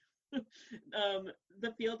Walmart,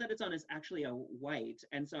 the field that it's on is actually a white,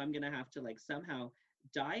 and so I'm gonna have to like somehow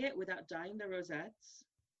dye it without dyeing the rosettes.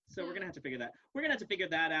 So we're gonna have to figure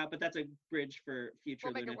that out, but that's a bridge for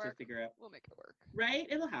future Luna to figure out. We'll make it work. Right?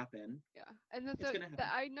 It'll happen. Yeah. And then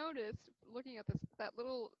I noticed looking at this, that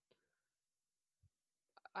little,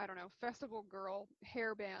 I don't know, festival girl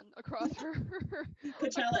hairband across her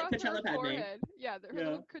Coachella Padme. forehead. Yeah, her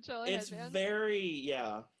little Coachella It's headband. very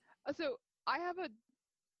So I have a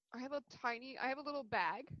little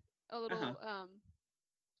bag, a little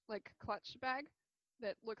like clutch bag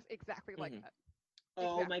that looks exactly like that.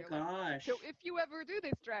 Oh my gosh. So if you ever do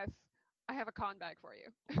this dress, I have a con bag for you.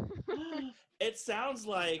 It sounds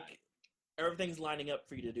like everything's lining up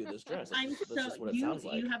for you to do this dress. That's just what it sounds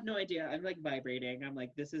like. You have no idea. I'm like vibrating. I'm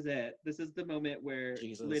like, this is it. This is the moment where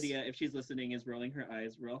Lydia, if she's listening, is rolling her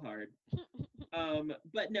eyes real hard.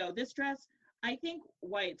 But no, this dress, I think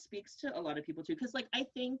why it speaks to a lot of people too, because like I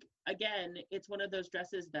think again, it's one of those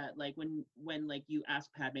dresses that like when like you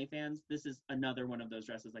ask Padme fans, this is another one of those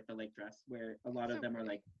dresses, like the lake dress, where a lot of them are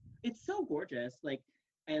like, it's so gorgeous, like,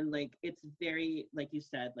 and like it's very, like you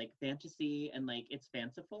said, like fantasy and like it's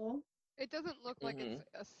fanciful. It doesn't look like it's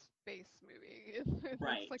a space movie. It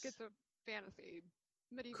looks like it's a fantasy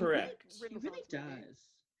medieval. Correct. It really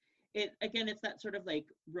does. It's that sort of like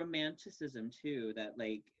romanticism too that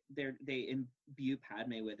like they imbue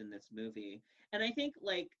Padme with in this movie, and I think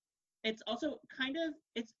like it's also kind of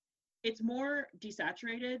it's more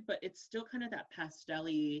desaturated, but it's still kind of that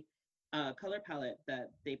pastel-y color palette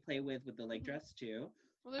that they play with the lake dress too.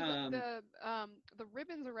 Well, the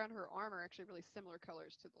ribbons around her arm are actually really similar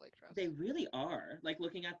colors to the lake dress. They really are. Like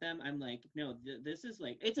looking at them, I'm like, no, this is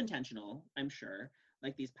like, it's intentional, I'm sure.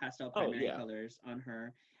 Like these pastel primary colors on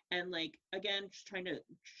her, and like again, just trying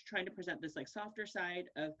to present this like softer side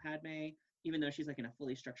of Padme, even though she's like in a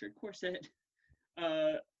fully structured corset.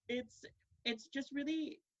 It's just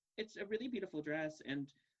really, it's a really beautiful dress,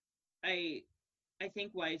 and I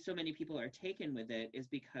think why so many people are taken with it is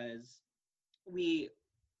because we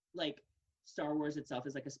like Star Wars itself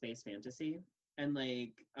is like a space fantasy, and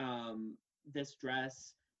like this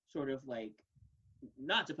dress sort of like,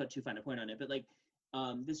 not to put too fine a point on it, but like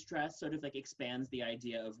this dress sort of like expands the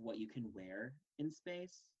idea of what you can wear in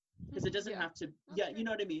space, because it doesn't have to you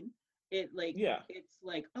know what I mean, it like it's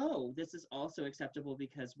like, oh, this is also acceptable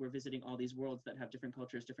because we're visiting all these worlds that have different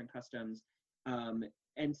cultures, different customs,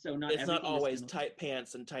 and so it's not always tight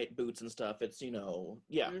pants and tight boots and stuff. It's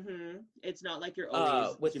it's not like you're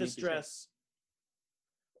always with this dress.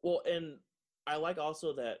 Well, and I like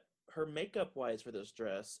also that her makeup wise for this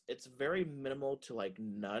dress, it's very minimal to like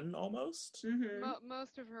none almost.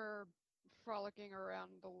 Most of her frolicking around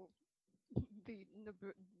the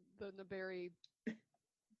Naberi,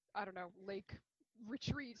 I don't know, lake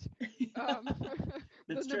retreat.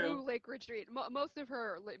 The Naboo lake retreat. Most of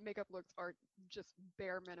her makeup looks are just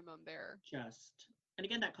bare minimum there. And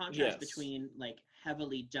again, that contrast between like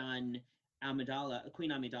heavily done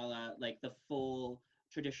Queen Amidala, like the full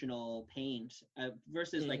traditional paint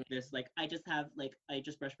versus like this, like I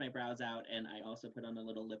just brushed my brows out and I also put on a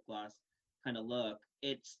little lip gloss kind of look.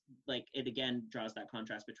 It's like, it again draws that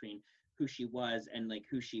contrast between who she was and like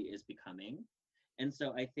who she is becoming. And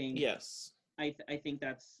so I think I think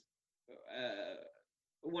that's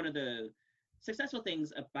one of the successful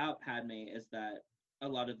things about Padme is that a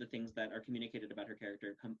lot of the things that are communicated about her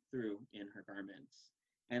character come through in her garments,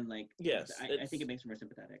 and like I think it makes her more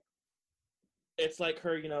sympathetic. It's like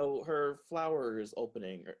her, her flowers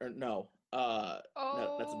opening, or no,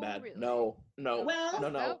 no, that's bad. Really? No. Well,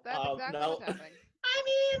 no. That's exactly what's happening. I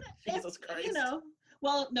mean, Jesus Christ.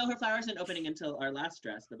 Well, no, her flowers didn't opening until our last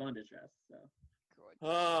dress, the bondage dress. So.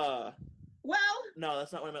 Well, no,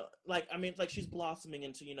 that's not what I meant. Like, I mean, it's like she's blossoming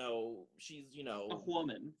into, she's, a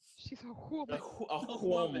woman. She's a woman. A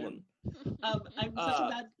woman.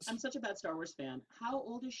 I'm such a bad Star Wars fan. How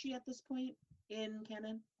old is she at this point in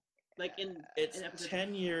canon? Like it's in episode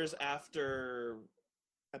 10 years after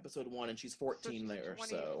episode 1, and she's 14 there.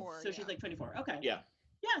 So she's like 24. Okay. Yeah.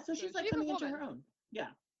 Yeah. So she's like coming into her own. Yeah.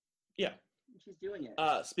 Yeah. She's doing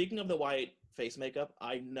it. Speaking of the white face makeup,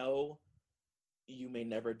 I know you may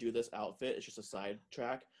never do this outfit. It's just a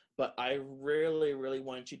sidetrack, but I really, really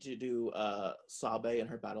want you to do Sabe in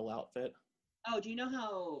her battle outfit. Oh, do you know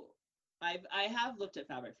how I have looked at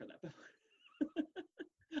fabric for that before?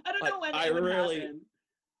 I don't know when it would happen.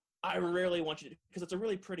 I really want you to, because it's a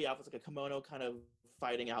really pretty outfit. It's like a kimono kind of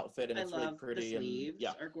fighting outfit, and it's really pretty. The sleeves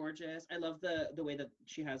are gorgeous. I love the way that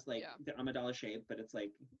she has like the Amidala shape, but it's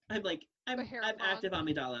like I'm active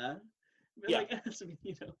Amidala. Yeah. Like,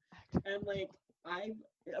 and like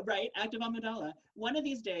active Amidala. One of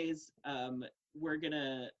these days, we're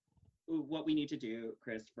gonna what we need to do,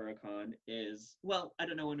 Kris, for a con is, well, I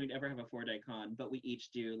don't know when we'd ever have a 4-day con, but we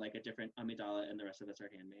each do like a different Amidala and the rest of us are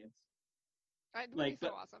handmaids. That would be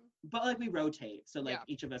so awesome. But like we rotate, so like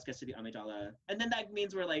each of us gets to be Amidala, and then that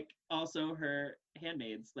means we're like also her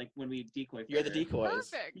handmaids. Like when we decoy. You're the decoys.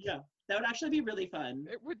 Perfect. Yeah, that would actually be really fun.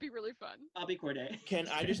 It would be really fun. I'll be Corday. Can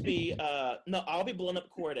I just be? No, I'll be blown up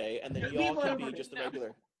Corday, and then y'all can be just the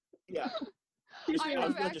regular. Yeah. I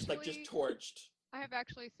was just torched. I have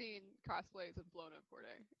actually seen cosplays of blown up Corday.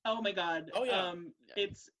 Oh my god. Oh yeah.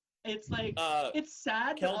 It's like it's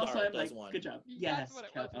sad, but also I'm like, good job. Yes, that's what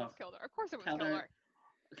it was. It was Keldar. Of course, it was Keldar.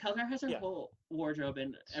 Keldar has her whole wardrobe,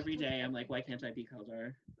 and every day I'm like, why can't I be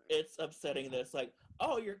Keldar? It's upsetting that it's like,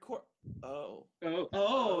 oh, you're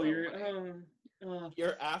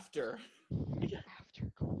you're after. Yeah.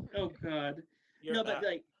 After Corday. Oh god. But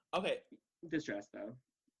like, okay, this dress though.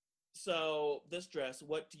 So this dress,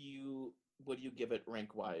 would you give it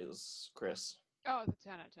rank wise, Kris? Oh, it's a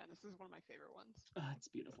 10 out of 10. This is one of my favorite ones. Oh, it's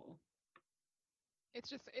beautiful. It's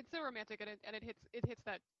so romantic, and it hits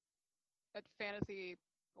that fantasy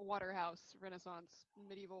Waterhouse Renaissance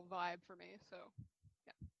medieval vibe for me. So,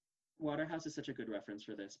 yeah. Waterhouse is such a good reference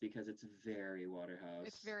for this because it's very Waterhouse.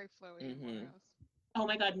 It's very flowy Waterhouse. Oh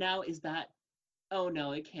my god, now is that? Oh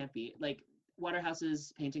no, it can't be. Like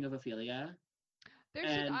Waterhouse's painting of Ophelia.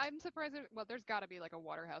 I'm surprised. There's got to be like a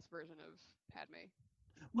Waterhouse version of Padme.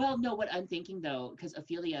 Well, no, what I'm thinking though, because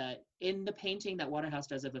Ophelia, in the painting that Waterhouse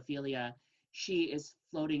does of Ophelia, she is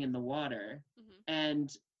floating in the water.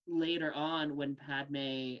 And later on, when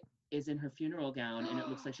Padme is in her funeral gown and it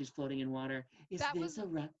looks like she's floating in water, That's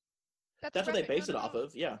what they base it off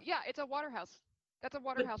of, yeah. Yeah, it's a Waterhouse. That's a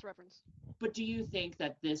Waterhouse reference. But do you think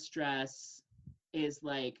that this dress is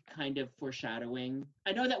like kind of foreshadowing?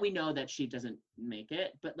 I know that we know that she doesn't make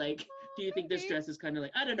it, but like, do you think this dress is kind of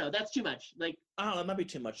like, I don't know, that's too much. Like, I don't know, that might be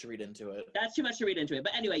too much to read into it. That's too much to read into it.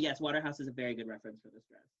 But anyway, yes, Waterhouse is a very good reference for this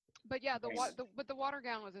dress. But yeah, the water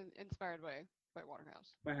gown was inspired by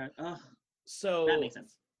Waterhouse. Ugh. So that makes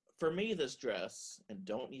sense. For me, this dress, and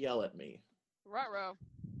don't yell at me. Ruh-roh.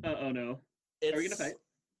 Oh no. Are we gonna fight?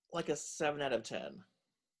 Like a 7 out of 10. I mean,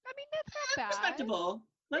 that's not bad. Respectable.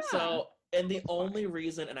 And the only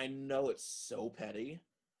reason, and I know it's so petty,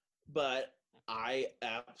 but I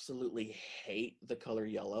absolutely hate the color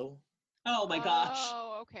yellow. Oh my gosh.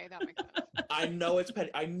 Oh, okay, that makes sense. I know it's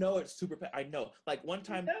petty. I know it's super petty. I know. Like one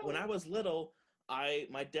time when I was little,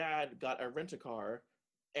 my dad got a rent-a-car,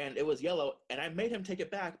 and it was yellow, and I made him take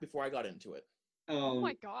it back before I got into it. Oh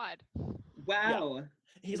my god. Wow. Yeah.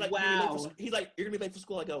 He's like, wow. He's like, you're gonna be late for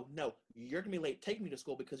school. I go, no, you're gonna be late taking me to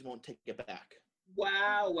school because you won't take it back.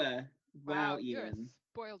 Wow. Wow, Ian. you're a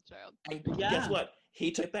spoiled child. And guess what?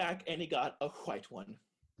 He took it back and he got a white one.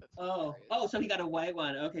 Oh, so he got a white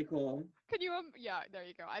one. Okay, cool. Can you? Yeah, there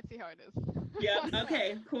you go. I see how it is. Yeah.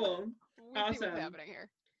 Okay. Cool. We see what's happening here.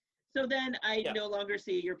 So then I no longer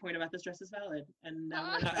see your point about this dress is valid, and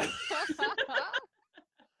now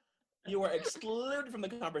you are excluded from the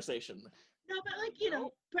conversation. No, but like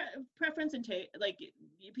preference and taste. Like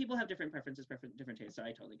people have different preferences, different tastes. So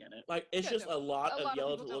I totally get it. Like it's just a lot of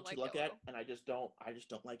yellow to look at, and I just don't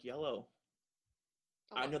like yellow.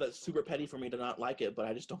 I know that's super petty for me to not like it, but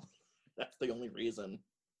I just don't. That's the only reason.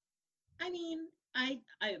 I mean, I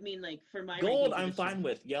mean, like for my gold, I'm fine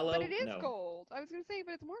with. Yellow, but it is no. gold. I was gonna say,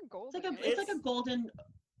 but it's more gold. It's like a golden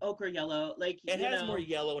ochre yellow. Like it has more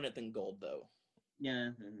yellow in it than gold, though. Yeah.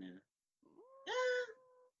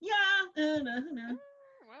 Well,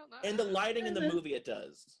 and the lighting in the movie, it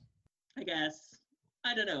does. I guess.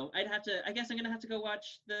 I don't know. I guess I'm gonna have to go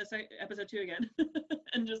watch the episode 2 again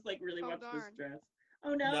and just like really watch this dress.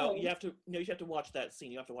 Oh no. No, you have to watch that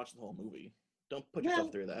scene. You have to watch the whole movie. Don't put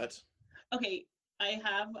yourself through that. Okay, I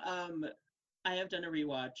have done a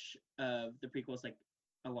rewatch of the prequels like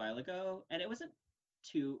a while ago, and it wasn't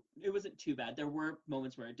too bad. There were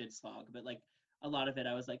moments where it did slog, but like a lot of it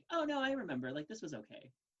I was like, oh no, I remember. Like this was okay.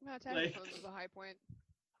 No, Attack was a high point.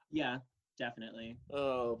 Yeah, definitely.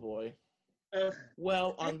 Oh boy.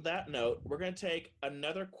 Well, on that note, we're going to take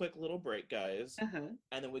another quick little break, guys. And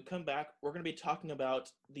then we come back, we're going to be talking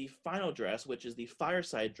about the final dress, which is the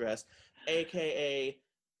Fireside Dress, a.k.a.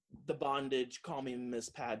 the bondage, call me Miss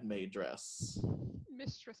Padme dress.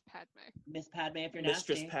 Mistress Padme. Miss Padme, if you're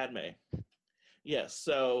nasty. Mistress Padme. Yes,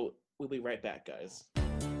 so we'll be right back, guys.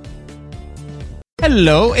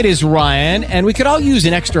 Hello, it is Ryan, and we could all use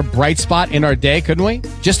an extra bright spot in our day, couldn't we?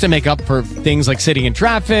 Just to make up for things like sitting in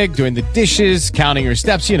traffic, doing the dishes, counting your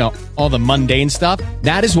steps, all the mundane stuff.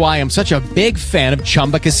 That is why I'm such a big fan of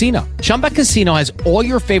Chumba Casino. Chumba Casino has all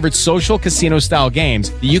your favorite social casino-style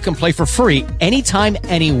games that you can play for free anytime,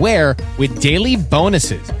 anywhere with daily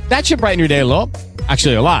bonuses. That should brighten your day a little.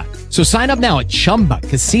 Actually, a lot. So sign up now at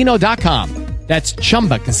ChumbaCasino.com. That's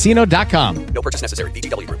ChumbaCasino.com. No purchase necessary.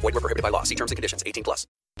 VGW Group. Void where prohibited by law. See terms and conditions. 18+.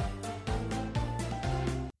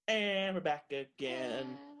 And we're back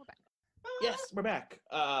again. Yes, we're back.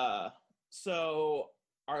 So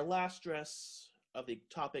our last dress of the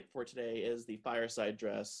topic for today is the fireside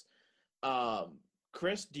dress.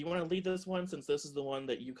 Kris, do you want to lead this one since this is the one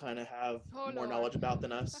that you kind of have more knowledge about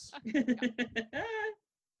than us?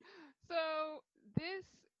 So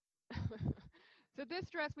this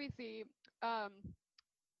dress we see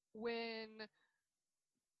when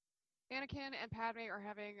Anakin and Padme are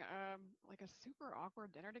having like a super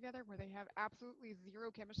awkward dinner together where they have absolutely zero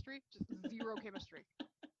chemistry, just zero chemistry.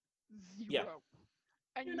 Zero. Yeah.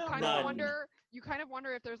 And you kind of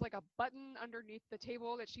wonder if there's like a button underneath the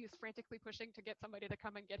table that she is frantically pushing to get somebody to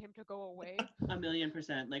come and get him to go away.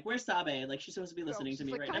 1,000,000%. Like, where's Sabe? Like, she's supposed to be listening to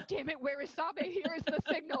me right now. God damn it, where is Sabe? Here is the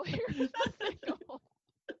signal. Here is the signal.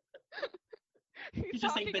 He's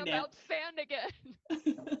just talking about sand again.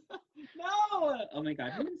 No! Oh my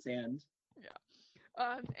god, who in sand? Yeah.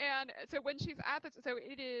 And so when she's at the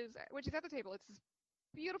table, it's this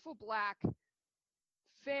beautiful black,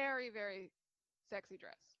 very, very sexy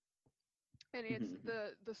dress. And it's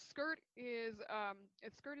the skirt is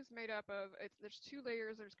its skirt is made up of there's 2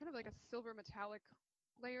 layers. There's kind of like a silver metallic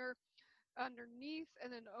layer underneath,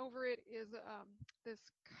 and then over it is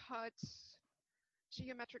this cut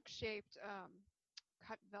geometric shaped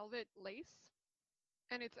cut velvet lace.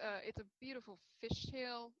 And it's a beautiful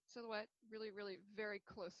fishtail silhouette, really, really very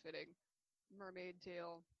close fitting mermaid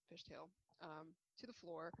tail, fishtail, to the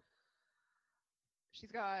floor.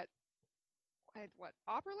 She's got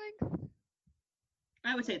opera length?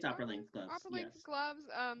 I would say it's opera length gloves. Opera length gloves,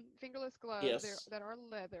 fingerless gloves that are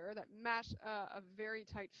leather that match a very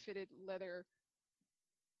tight fitted leather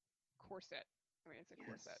corset. I mean, it's a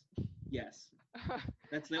corset. Yes.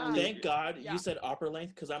 That's the only. Thank God you said opera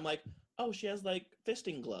length, because I'm like, oh, she has like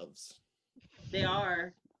fisting gloves. They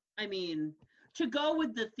are. I mean, to go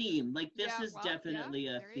with the theme, like this is definitely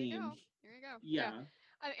a theme. There you go. Yeah.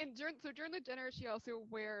 And during the dinner, she also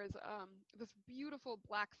wears this beautiful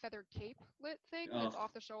black feather cape lit thing that's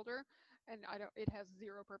off the shoulder, and it has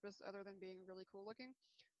zero purpose other than being really cool looking.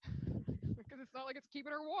 Because it's not like it's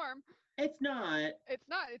keeping her warm. It's not. It's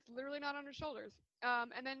not. It's literally not on her shoulders.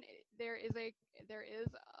 And then there is a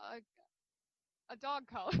dog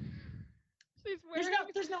collar.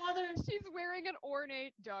 There's no other. She's wearing an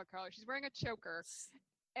ornate dog collar. She's wearing a choker,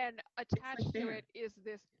 and attached to it is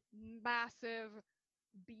this massive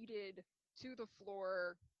beaded to the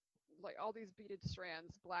floor, like all these beaded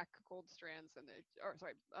strands, black gold strands,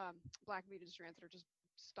 black beaded strands that are just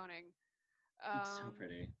stunning. It's so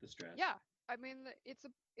pretty. This dress. Yeah, I mean it's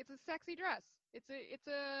a sexy dress. It's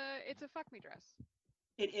a fuck me dress.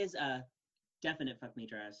 It is a definite fuck me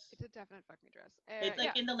dress. It's a definite fuck me dress. It's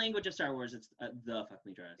like in the language of Star Wars, it's the fuck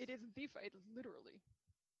me dress. It is it's literally.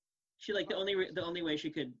 She like the only way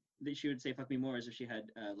she would say fuck me more is if she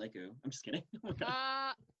had Leiku. I'm just kidding.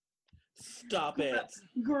 Stop it.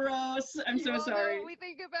 Gross. I'm so sorry. We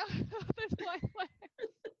think about this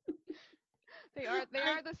They are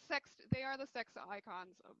the sex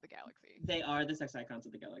icons of the galaxy. They are the sex icons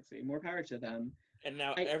of the galaxy. More power to them. And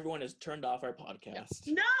now everyone has turned off our podcast.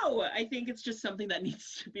 No, I think it's just something that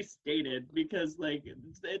needs to be stated because like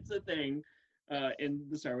it's a thing in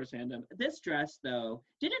the Star Wars fandom. This dress though,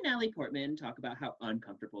 didn't Natalie Portman talk about how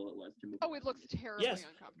uncomfortable it was to move? Oh, it looks terribly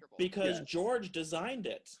uncomfortable. Because George designed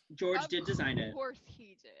it. George did design it. Of course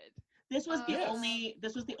he did. This was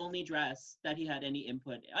the only dress that he had any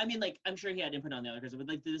input. I mean, like, I'm sure he had input on the other dresses, but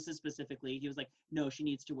like this is specifically, he was like, no, she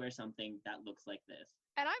needs to wear something that looks like this.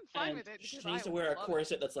 And I'm fine with it. She needs to wear a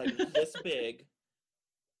corset that's like this big.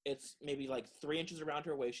 It's maybe like 3 inches around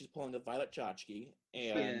her waist. She's pulling the Violet Chachki,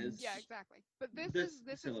 and yeah, exactly. But this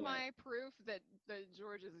is my proof that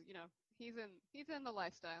George is, he's in the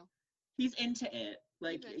lifestyle. He's into it,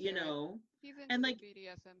 like He's into and like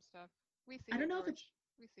BDSM stuff. We see. I don't know George. if it's.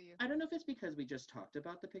 We see you. I don't know if it's because we just talked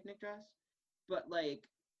about the picnic dress, but like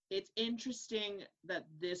it's interesting that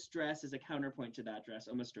this dress is a counterpoint to that dress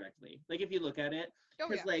almost directly. Like if you look at it,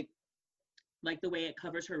 because like the way it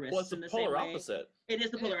covers her wrists. Well, it's in the same polar way. opposite. It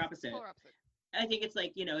is the polar opposite. Polar opposite. I think it's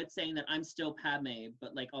like it's saying that I'm still Padme,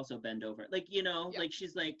 but like also bend over. Like like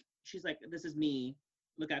she's like this is me.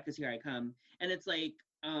 look out because here I come. And it's like,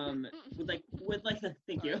 with like the,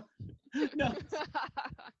 thank you. No.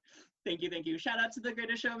 Thank you. Shout out to the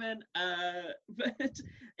Greatest Showman. But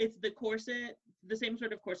it's the corset, the same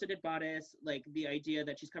sort of corseted bodice, like the idea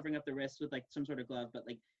that she's covering up the wrist with like some sort of glove, but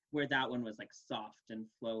like where that one was like soft and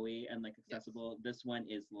flowy and like accessible, this one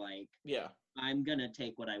is like, I'm gonna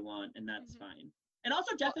take what I want and that's fine. And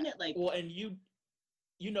also definite like, well, and you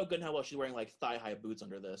know good and how well she's wearing like thigh-high boots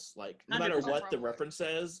under this. Like no matter what the reference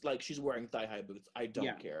says, like she's wearing thigh-high boots. I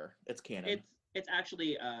don't care. It's canon. It's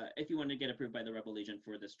actually, if you want to get approved by the Rebel Legion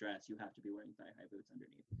for this dress, you have to be wearing thigh-high boots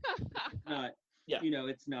underneath. You know,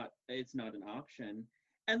 it's not an option.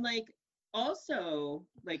 And like, also,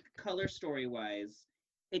 like color story-wise,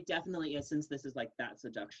 it definitely is, since this is like that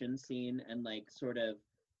seduction scene and like sort of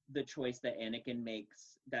the choice that Anakin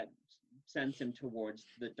makes that sends him towards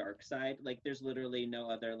the dark side. Like, there's literally no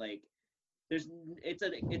other like,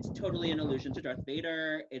 it's totally an allusion to Darth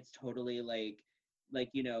Vader. It's totally like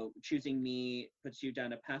you know, choosing me puts you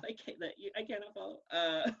down a path I cannot follow.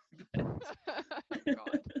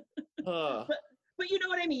 But you know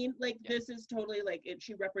what I mean? Like this is totally like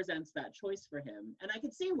she represents that choice for him, and I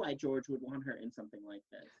could see why George would want her in something like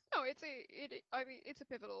this. No, it's a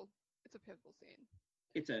pivotal scene.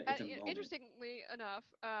 It's a moment. Interestingly enough,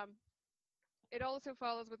 it also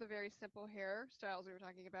follows with a very simple hairstyles we were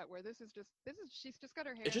talking about, where she's just got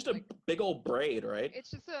her hair. It's just a big old braid, right?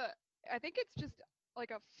 It's just I think it's just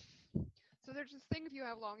like so there's this thing if you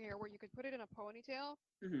have long hair where you could put it in a ponytail,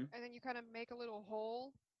 and then you kind of make a little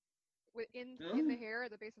hole in the hair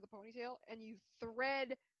at the base of the ponytail, and you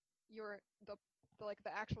thread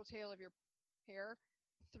the actual tail of your hair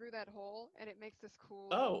through that hole, and it makes this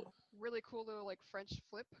really cool little like French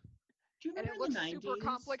flip. Do you remember and it looks the 90s? Super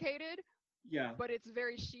complicated. Yeah. But it's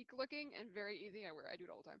very chic looking and very easy. I do it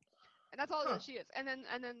all the time. And that's all that she is. And then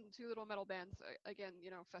 2 little metal bands. Again,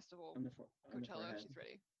 you know, festival Coachella.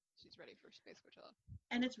 She's ready for Space Coachella.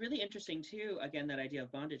 And it's really interesting too, again, that idea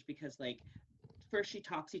of bondage, because like first she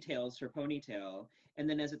topsy-tails her ponytail, and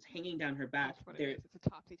then as it's hanging down her back, it's a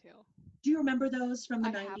topsy-tail. Do you remember those from the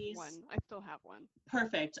 90s? I have one. I still have one.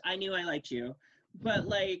 Perfect. I knew I liked you. But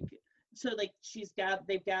like, so like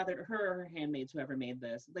they've gathered her handmaids, whoever made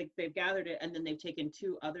this, like they've gathered it, and then they've taken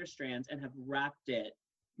 2 other strands and have wrapped it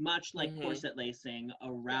much like corset lacing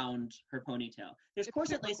around her ponytail. There's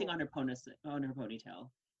corset lacing on her ponytail.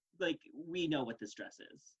 Like, we know what this dress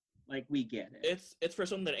is. Like, we get it. It's for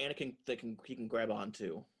something that Anakin he can grab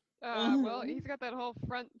onto. Well, he's got that whole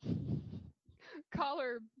front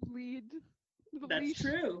collar lead. That's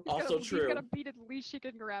true. Also true. He's got a beaded leash he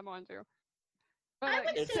can grab onto. We're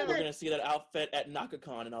going to see that outfit at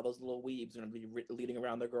NakaCon, and all those little weebs are going to be leading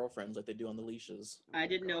around their girlfriends like they do on the leashes. I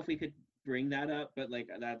didn't know if we could bring that up, but like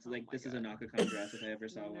that's like this is a NakaCon dress if I ever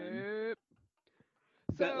saw one.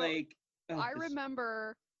 But like, I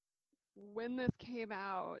remember when this came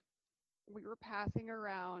out, we were passing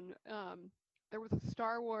around. There was a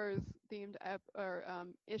Star Wars themed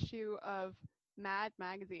issue of Mad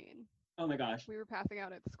magazine. Oh my gosh! We were passing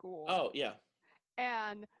out at school. Oh yeah.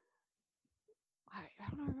 And I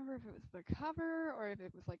don't remember if it was the cover or if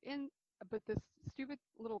it was like but this stupid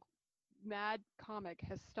little Mad comic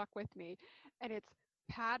has stuck with me, and it's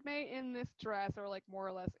Padme in this dress, or like more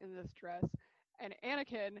or less in this dress, and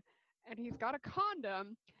Anakin, and he's got a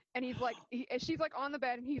condom, and he's like, she's like on the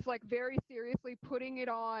bed, and he's like very seriously putting it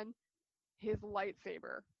on his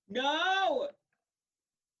lightsaber. No.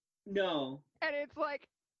 And it's like,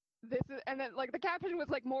 this is, and then like the caption was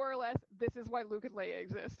like more or less, this is why Luke and Leia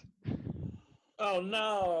exist. Oh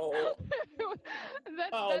no!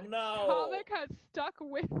 that comic has stuck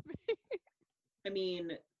with me. I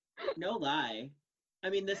mean, no lie. I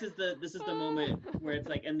mean, this is the moment where it's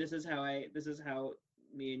like, and this is how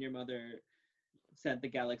me and your mother sent the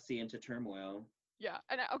galaxy into turmoil. Yeah,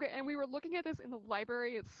 and we were looking at this in the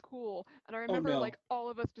library at school, and I remember like all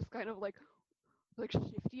of us just kind of like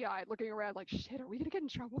shifty-eyed, looking around like, shit, are we gonna get in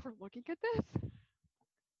trouble for looking at this?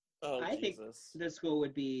 Oh, I Jesus. think the school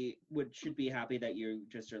should be happy that you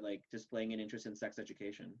just are like displaying an interest in sex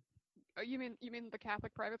education. Oh, you mean the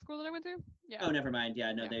Catholic private school that I went to? Yeah. Oh, never mind.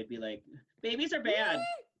 Yeah, no, they'd be like, babies are bad.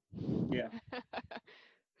 Yeah.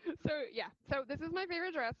 So this is my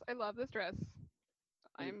favorite dress. I love this dress.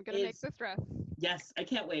 I'm gonna make this dress. Yes, I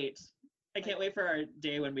can't wait. I can't wait for our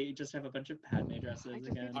day when we just have a bunch of Padme dresses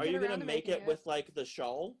again. Are you gonna make it with like the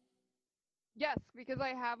shawl? Yes, because I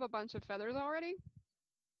have a bunch of feathers already.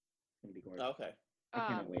 Gonna be gorgeous. Okay. I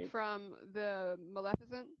cannot wait. From the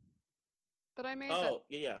Maleficent that I made. Oh,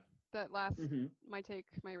 yeah. That last my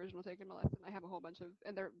original take in Maleficent. I have a whole bunch of,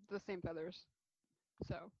 and they're the same feathers.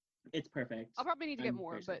 So it's perfect. I'll probably need to get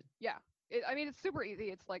more, but yeah, I mean, it's super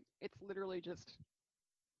easy. It's literally just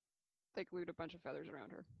they glued a bunch of feathers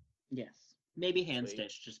around her. Yes. Maybe hand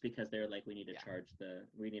stitch, just because they're like, we need to charge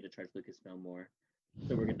Lucasfilm more.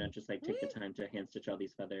 So we're gonna just like take the time to hand stitch all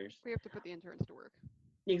these feathers. We have to put the interns to work.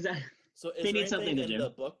 Exactly. So is they there need something anything to in do.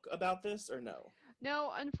 the book about this or no?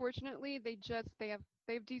 No, unfortunately, they have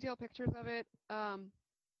detailed pictures of it,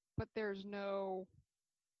 but there's no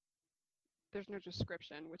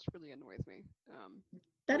description, which really annoys me.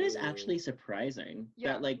 That is actually surprising.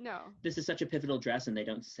 Yeah, that like no. this is such a pivotal dress and they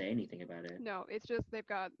don't say anything about it. No, it's just they've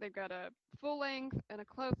got a full length and a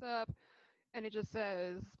close up, and it just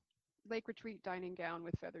says Lake Retreat dining gown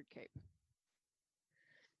with feathered cape.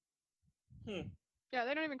 Yeah,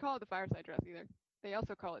 they don't even call it the Fireside dress either. They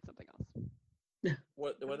also call it something else.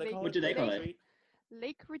 What do they call it? What do they call it?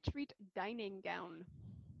 Lake Retreat dining gown.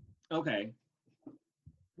 Okay.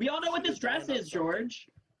 We all know what this dress is, George.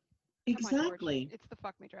 Exactly. It's the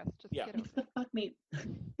fuck me dress. Just get over It's the fuck me,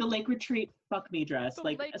 the Lake Retreat fuck me dress. The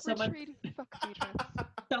like Lake someone, Retreat fuck me dress.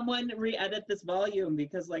 someone re-edit this volume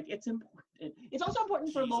because like it's important. It's also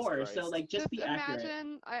important for lore. Christ. So like just be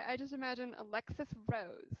accurate. I just imagine Alexis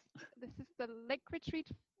Rose. This is the Lake Retreat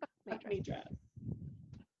fuck me dress.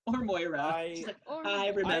 Or Moira. She's like, I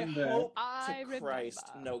remember. I hope to Christ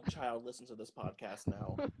no child listens to this podcast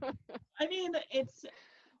now. I mean,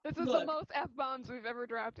 This is the most F-bombs we've ever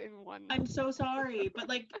dropped in one. I'm so sorry, but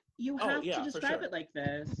like you have to for describe sure. it like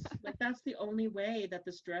this. Like that's the only way that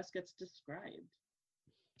this dress gets described.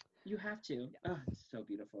 You have to. Oh, it's so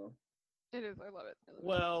beautiful. It is. I love it.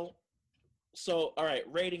 Well, so all right,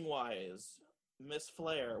 rating wise, Miss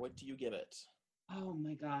Flair, what do you give it? Oh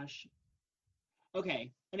my gosh.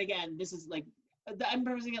 Okay, and again, this is like I'm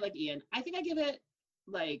proposing it like Ian. I think I give it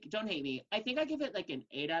like, don't hate me. I think I give it like an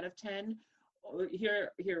 8 out of 10.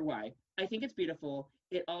 Here why. I think it's beautiful.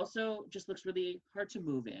 It also just looks really hard to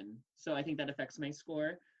move in, so I think that affects my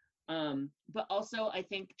score. But also I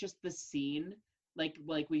think just the scene, like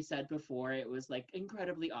we said before, it was like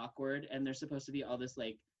incredibly awkward, and there's supposed to be all this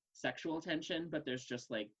like sexual tension, but there's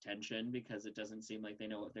just like tension because it doesn't seem like they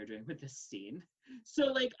know what they're doing with this scene. So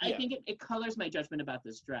like I think it colors my judgment about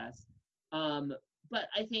this dress. But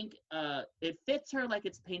I think it fits her like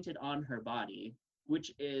it's painted on her body,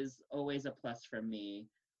 which is always a plus for me.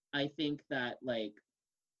 I think that like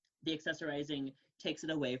the accessorizing takes it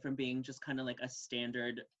away from being just kind of like a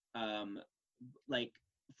standard like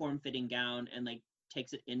form-fitting gown and like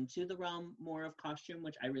takes it into the realm more of costume,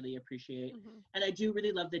 which I really appreciate. And I do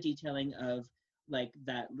really love the detailing of like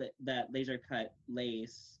that laser cut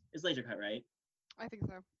lace. Is laser cut, right? I think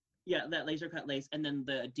so. Yeah, that laser cut lace, and then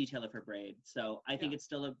the detail of her braid. So I think it's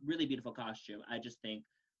still a really beautiful costume. I just think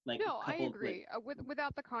like no, I agree.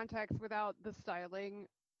 Without the context, without the styling,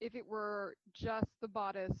 if it were just the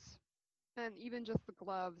bodice and even just the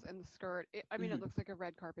gloves and the skirt, it looks like a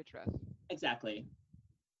red carpet dress. Exactly.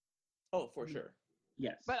 Oh, for sure.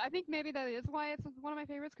 Yes. But I think maybe that is why it's one of my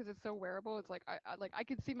favorites, because it's so wearable. It's like I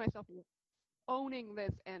could see myself owning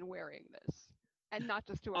this and wearing this, and not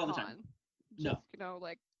just to a all con. the time. Just,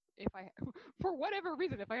 like if I, for whatever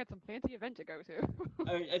reason, if I had some fancy event to go to.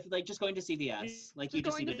 Or if like just going to CVS, like you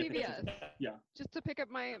just going need to to CVS. Yeah. Just to pick up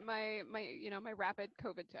my my rapid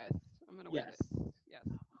COVID test. I'm gonna wear this. Yes.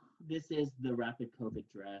 This is the rapid COVID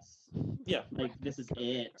dress. Yeah. Like this is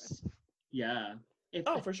it. Yeah.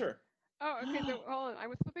 For sure. Oh, okay. So hold on. I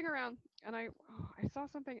was flipping around and I saw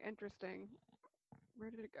something interesting.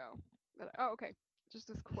 Where did it go? Okay. Just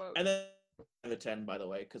this quote. And then the 10, by the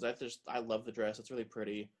way, because I love the dress. It's really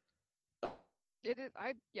pretty. It is.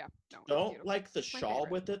 Don't like the shawl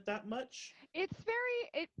with it that much. It's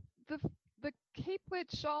very the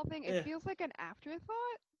capelet shawl thing. It feels like an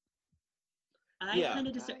afterthought.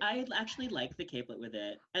 I actually like the capelet with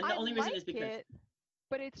it, and the only reason is because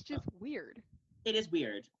but it's just weird. It is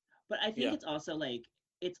weird, but I think it's also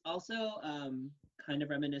kind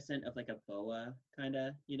of reminiscent of like a boa, kind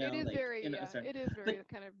of, It is like, very it is very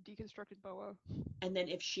kind of deconstructed boa. And then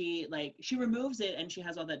if she removes it and she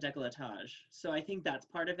has all that décolletage, so I think that's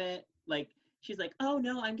part of it. Like she's like, oh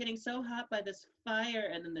no, I'm getting so hot by this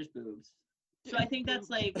fire, and then there's boobs. So I think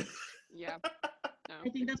that's like yeah. No, I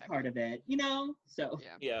think that's part of it, So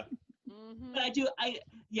yeah. But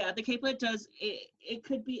the capelet does it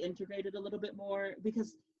could be integrated a little bit more,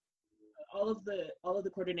 because all of the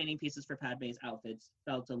coordinating pieces for Padme's outfits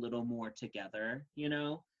felt a little more together,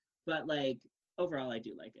 But like overall, I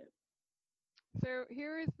do like it. So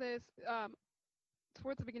here is this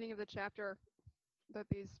towards the beginning of the chapter that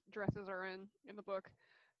these dresses are in the book.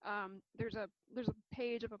 There's a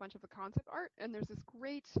page of a bunch of the concept art, and there's this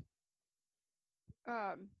great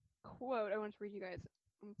quote I want to read you guys.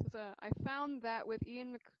 It says, I found that with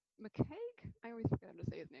Ian McCaig? I always forget how to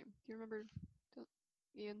say his name. Do you remember,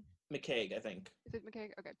 Ian? McCaig, I think. Is it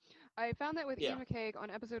McCaig? Okay. I found that with Yeah. Ian McCaig on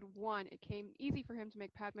episode 1, it came easy for him to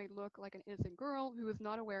make Padme look like an innocent girl who was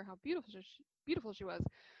not aware how beautiful she was.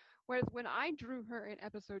 Whereas when I drew her in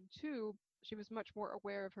episode 2, she was much more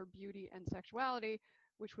aware of her beauty and sexuality,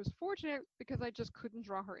 which was fortunate because I just couldn't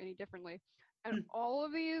draw her any differently. And all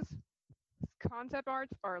of these concept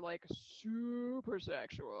arts are like super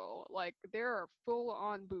sexual. Like there are full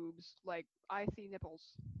on boobs. Like I see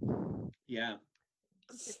nipples. Yeah.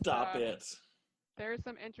 Stop it. There's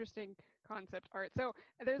some interesting concept art. So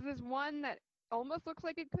there's this one that almost looks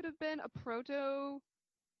like it could have been a proto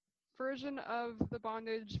version of the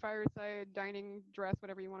bondage fireside dining dress,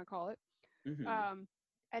 whatever you want to call it. Mm-hmm.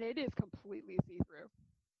 And it is completely see-through.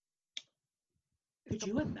 Could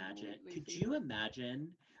you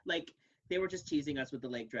imagine? Like, they were just teasing us with the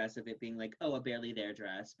lake dress of it being like, oh, a barely there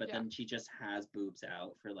dress, but then she just has boobs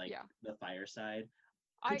out for like the fireside.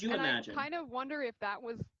 Could you imagine? I kind of wonder if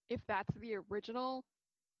that's the original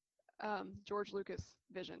George Lucas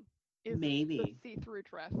vision. Maybe the see-through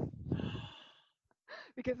dress.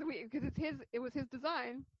 because it was his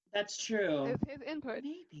design. That's true. It's his input.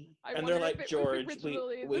 Maybe. And they're like, George,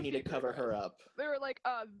 we need to cover her up. They were like,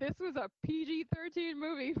 this was a PG-13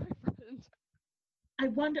 movie, my friend. I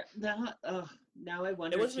wonder now I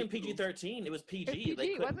wonder. It wasn't even PG-13. It was PG. PG.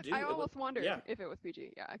 They couldn't do I almost wondered yeah. if it was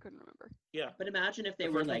PG. Yeah, I couldn't remember. Yeah. But imagine if they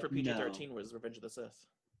the were first like, one for PG-13 was Revenge of the Sith.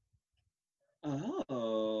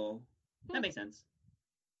 Oh, that makes sense.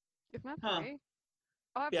 It's not funny.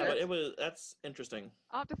 That's interesting.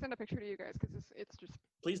 I'll have to send a picture to you guys because it's just.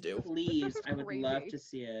 Please do. Please, I would love to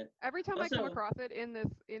see it. Every time I come across it in the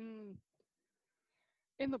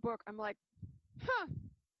book, I'm like, huh,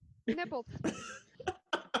 nipples.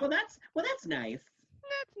 Well, that's nice.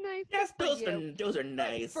 That's nice. Yes, those are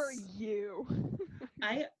nice. That's for you.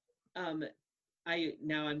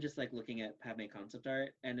 Now I'm just like looking at Padme concept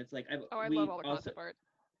art, and it's like I love all the concept art.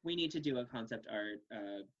 We need to do a concept art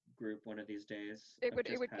group one of these days. It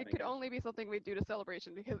could only be something we do to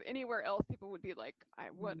Celebration, because anywhere else people would be like,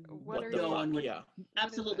 what are you? No one would. Yeah.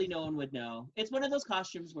 Absolutely, no one would know. It's one of those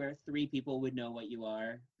costumes where 3 people would know what you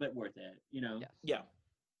are, but worth it, you know. Yes. Yeah.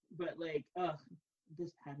 But like,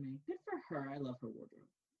 this Padme, good for her. I love her wardrobe.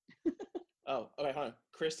 Oh, okay, hold on.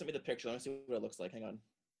 Kris sent me the picture. Let me see what it looks like. Hang on.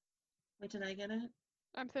 Wait, did I get it?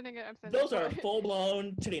 I'm sending it. Those are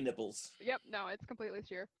full-blown titty nipples. Yep. No, it's completely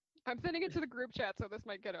sheer. I'm sending it to the group chat, so this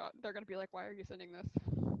might get out. They're gonna be like, "Why are you sending this?"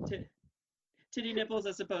 Titty nipples,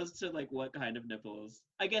 as opposed to like what kind of nipples?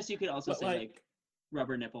 I guess you could also say like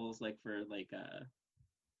rubber nipples, like for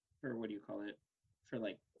for what do you call it? For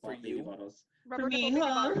like baby bottles. Rubber for me, nipple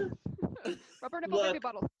baby bottles. Rubber nipple baby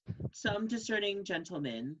bottles. Some discerning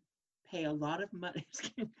gentlemen pay a lot of money.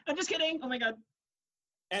 I'm just kidding. Oh my god.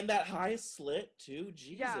 And that high slit too.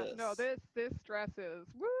 Jesus. Yeah. No. This dress is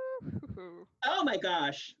woo. Oh my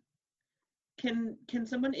gosh. Can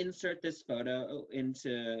someone insert this photo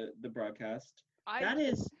into the broadcast? I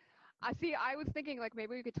was thinking like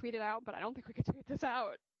maybe we could tweet it out, but I don't think we could tweet this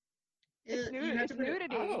out. It's nudity.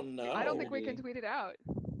 I don't know. I don't think we can tweet it out.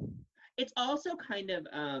 It's also kind of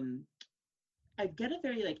I get a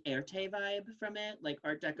very like Erte vibe from it, like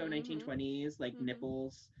Art Deco 1920s, like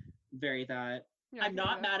nipples, very that. Yeah, I'm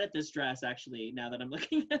not mad at this dress actually. Now that I'm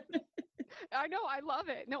looking at it, I know I love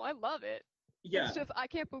it. No, I love it. Yeah, it's just I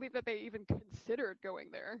can't believe that they even considered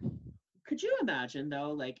going there. Could you imagine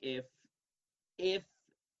though, like if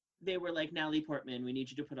they were like, Natalie Portman, we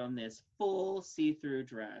need you to put on this full see-through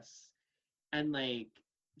dress and like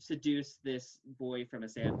seduce this boy from a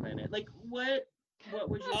sand planet? Like what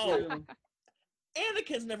would you do?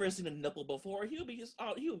 Anakin's never seen a nipple before. He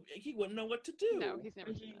wouldn't know what to do. No, he's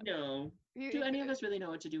never seen that. No. Do any of us really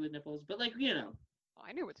know what to do with nipples? But like, you know.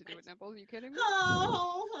 I knew what to do with nipples. Are you kidding me?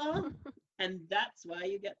 Oh. And that's why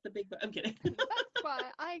you get the big bucks. I'm kidding. That's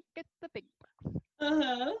why I get the big bucks.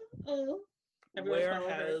 Uh-huh. Oh. Where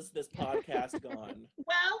has this podcast gone?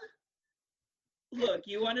 Well, look,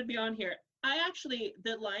 you wanted me on here.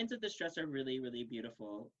 The lines of this dress are really, really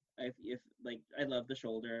beautiful. If I love the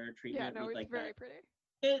shoulder treatment. Yeah, no, it's like very pretty.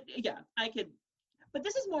 I could, but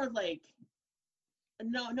this is more like,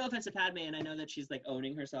 no offense to Padme, and I know that she's like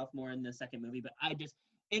owning herself more in the second movie, but I just,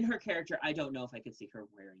 in her character, I don't know if I could see her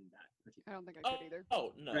wearing that. I don't think I could either.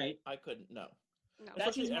 Oh no, right? I couldn't. No.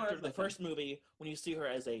 Especially after the first movie, when you see her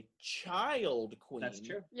as a child queen. That's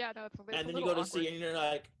true. Yeah, no, it's and then you go to see, and you're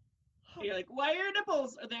like, why are your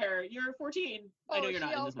nipples there? You're 14. Oh, I know you're not.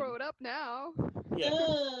 She all grown up now. Yeah.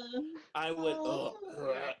 I would.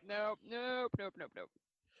 Nope.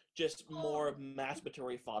 just more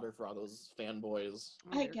masturbatory fodder for all those fanboys.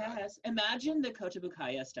 I guess. Imagine the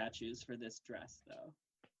Kotabukaya statues for this dress, though.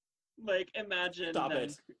 Like, imagine Stop them.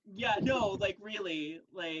 it. Yeah, no, like, really.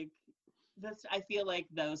 Like, that's. I feel like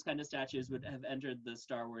those kind of statues would have entered the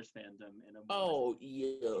Star Wars fandom in a Oh,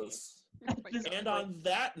 yes. And on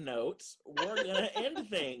that note, we're gonna end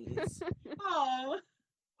things. Oh.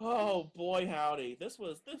 Oh boy, howdy! This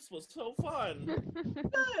was so fun.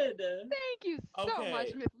 Good. Thank you so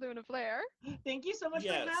much, Miss Luna Flair. Thank you so much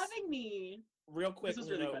for having me. Real quick, This was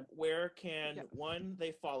really fun. where can one,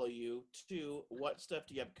 they follow you? 2, what stuff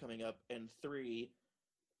do you have coming up? And 3,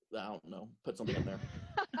 I don't know, put something in there.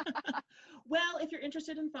 Well, if you're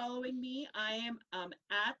interested in following me, I am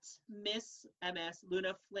at Miss MS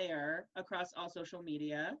Luna Flair across all social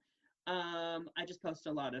media. I just post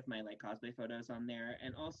a lot of my like cosplay photos on there,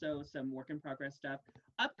 and also some work in progress stuff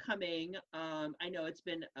upcoming. I know it's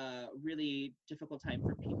been a really difficult time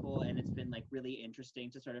for people, and it's been like really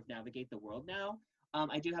interesting to sort of navigate the world now.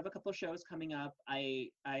 I do have a couple shows coming up. I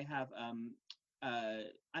have I'm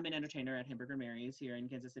an entertainer at Hamburger Mary's here in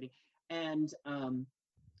Kansas City, and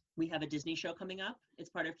we have a Disney show coming up. It's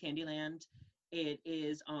part of Candyland. It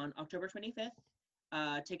is on October 25th.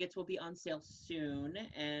 Tickets will be on sale soon,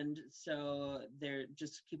 and so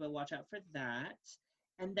just keep a watch out for that.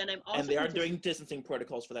 And then I'm also and they are doing distancing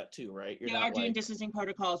protocols for that too, right? They are doing distancing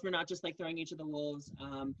protocols. We're not just like throwing each of the wolves.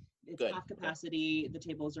 It's half capacity. The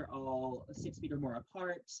tables are all 6 feet or more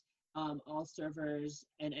apart. All servers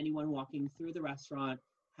and anyone walking through the restaurant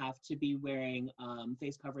have to be wearing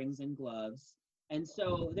face coverings and gloves. And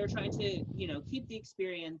so they're trying to, keep the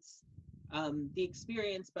experience,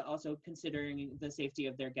 but also considering the safety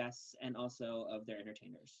of their guests and also of their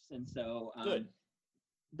entertainers. And so, good.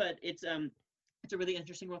 But it's a really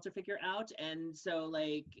interesting world to figure out. And so,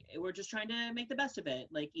 like, we're just trying to make the best of it,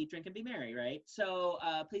 like eat, drink, and be merry, right? So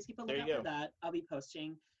please keep a lookout for that. I'll be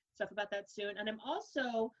posting stuff about that soon. And I'm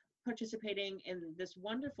also participating in this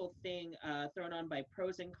wonderful thing thrown on by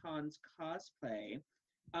Pros and Cons Cosplay.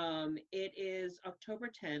 It is October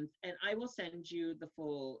 10th, and I will send you the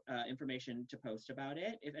full information to post about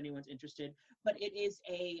it if anyone's interested. But it is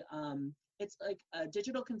it's like a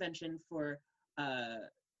digital convention for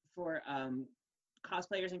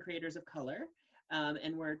cosplayers and creators of color.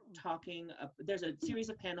 And we're talking, there's a series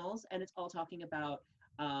of panels, and it's all talking about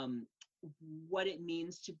what it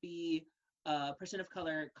means to be a person of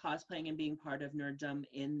color cosplaying and being part of nerddom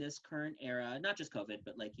in this current era, not just COVID,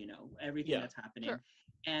 but like, everything that's happening. Sure.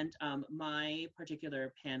 And my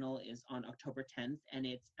particular panel is on October 10th, and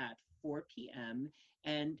it's at 4 p.m.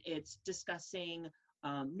 And it's discussing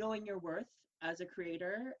knowing your worth as a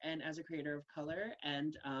creator and as a creator of color,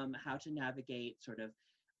 and how to navigate sort of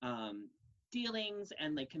dealings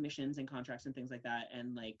and like commissions and contracts and things like that.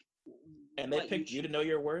 And like, and they picked you to know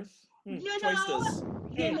your worth? Choices.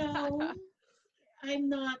 I'm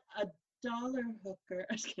not a dollar hooker.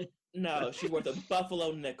 No, she's worth a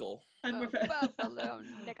buffalo nickel. I'm worth a buffalo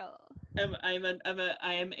nickel. I am a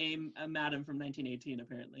madam from 1918,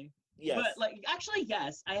 apparently. Yes. But like, actually,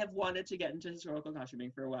 yes, I have wanted to get into historical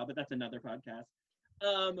costuming for a while, but that's another podcast.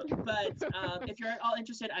 But if you're at all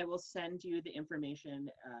interested, I will send you the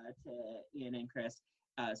information to Ian and Kris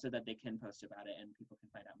so that they can post about it and people can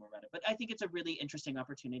find out more about it. But I think it's a really interesting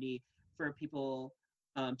opportunity for people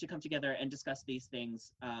to come together and discuss these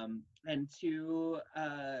things and to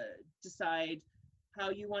decide how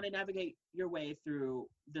you want to navigate your way through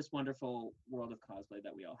this wonderful world of cosplay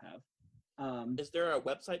that we all have. Is there a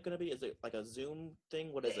website going to be? Is it like a Zoom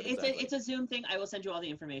thing? What is it exactly? It's a Zoom thing. I will send you all the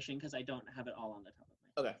information because I don't have it all on the top of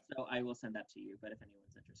my head. Okay. So I will send that to you, but if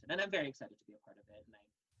anyone's interested. And I'm very excited to be a part of it. And I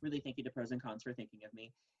really thank you to Pros and Cons for thinking of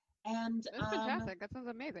me. And that's fantastic. That sounds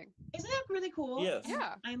amazing. Isn't that really cool? Yes.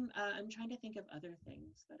 Yeah. I'm trying to think of other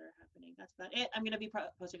things that are happening. That's about it. I'm going to be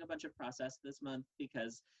posting a bunch of process this month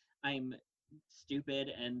because I'm stupid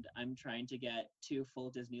and I'm trying to get 2 full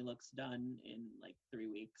Disney looks done in like 3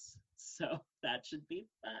 weeks. So that should be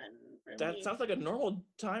fun for me. That sounds like a normal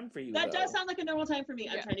time for you. That does sound like a normal time for me.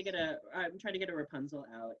 Yes. I'm trying to get a Rapunzel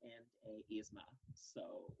out and a Yzma.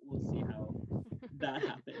 So we'll see how that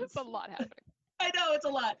happens. It's a lot happening. I know, it's a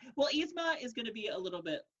lot. Well, Yzma is going to be a little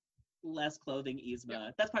bit less clothing Yzma. Yeah.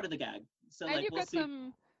 That's part of the gag. So and like you've got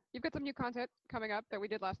some new content coming up that we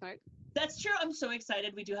did last night. That's true. I'm so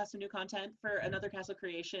excited. We do have some new content for Another Castle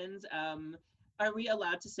Creations. Are we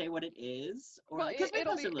allowed to say what it is? Or well, it'll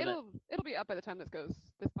be up by the time this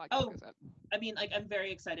podcast goes up. I mean, like, I'm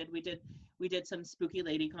very excited. We did some spooky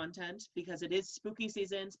lady content because it is spooky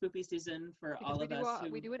season for all of us.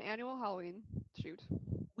 We do an annual Halloween shoot.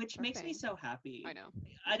 Which makes me so happy. I know.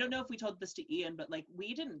 I don't know if we told this to Ian, but like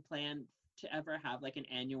we didn't plan to ever have like an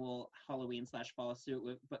annual Halloween / fall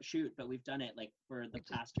shoot, but we've done it like for the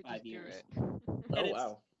past 5 years.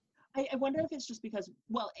 Wow. I wonder if it's just because,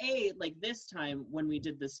 well, like this time when we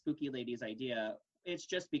did this Spooky Ladies idea, it's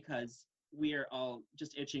just because we are all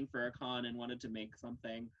just itching for a con and wanted to make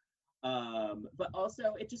something. But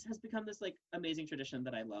also it just has become this like amazing tradition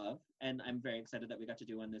that I love, and I'm very excited that we got to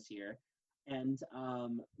do one this year. And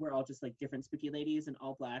we're all just like different spooky ladies in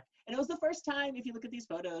all black. And it was the first time, if you look at these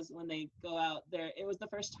photos when they go out there, it was the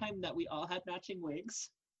first time that we all had matching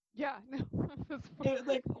wigs. Yeah,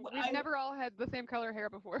 we've never all had the same color hair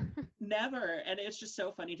before. Never, and it's just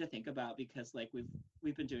so funny to think about because like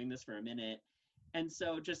we've been doing this for a minute, and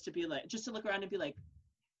so just to look around and be like,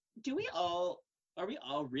 are we all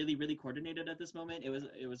really really coordinated at this moment? It was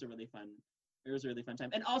a really fun time,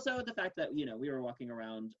 and also the fact that we were walking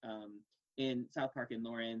around in South Park in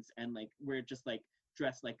Lawrence, and like we're just like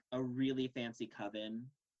dressed like a really fancy coven.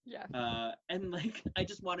 Yeah. And like I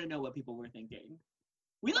just want to know what people were thinking.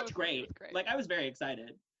 We looked great. Like I was very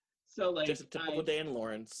excited. So like just a typical day in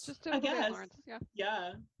Lawrence. Just a typical day in Lawrence. Yeah.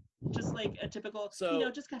 Yeah. Just like a typical.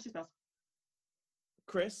 Just catch your spouse.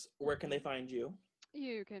 Kris, where can they find you?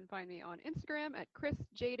 You can find me on Instagram at Kris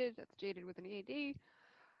Jaded. That's Jaded with an EAD.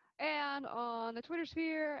 And on the Twitter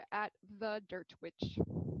sphere at the Dirt Witch.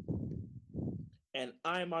 And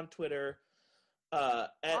I'm on Twitter.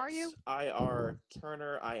 Are you? IR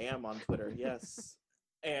Turner. I am on Twitter. Yes.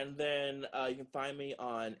 And then you can find me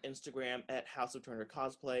on Instagram at House of Turner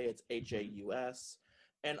Cosplay. It's HAUS.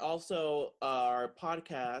 And also our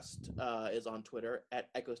podcast is on Twitter at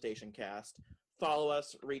Echo Station Cast. Follow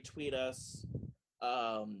us, retweet us,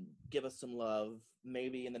 give us some love.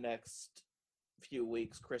 Maybe in the next few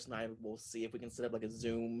weeks, Kris and I will see if we can set up like a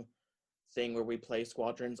Zoom thing where we play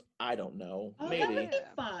Squadrons. I don't know. Maybe. That would be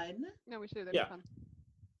fun. No, we should. That'd be fun.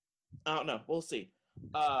 I don't know. We'll see.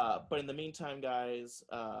 But in the meantime, guys,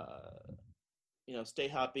 stay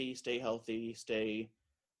happy, stay healthy, stay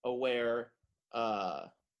aware,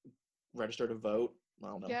 register to vote. I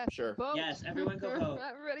don't know. Yes, sure. Vote. Yes, everyone go vote.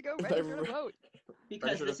 Everybody go register to vote.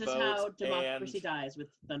 Because this is how democracy dies, with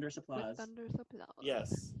thunderous applause. With thunderous applause.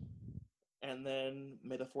 Yes. And then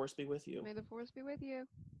may the force be with you. May the force be with you.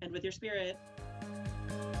 And with your spirit.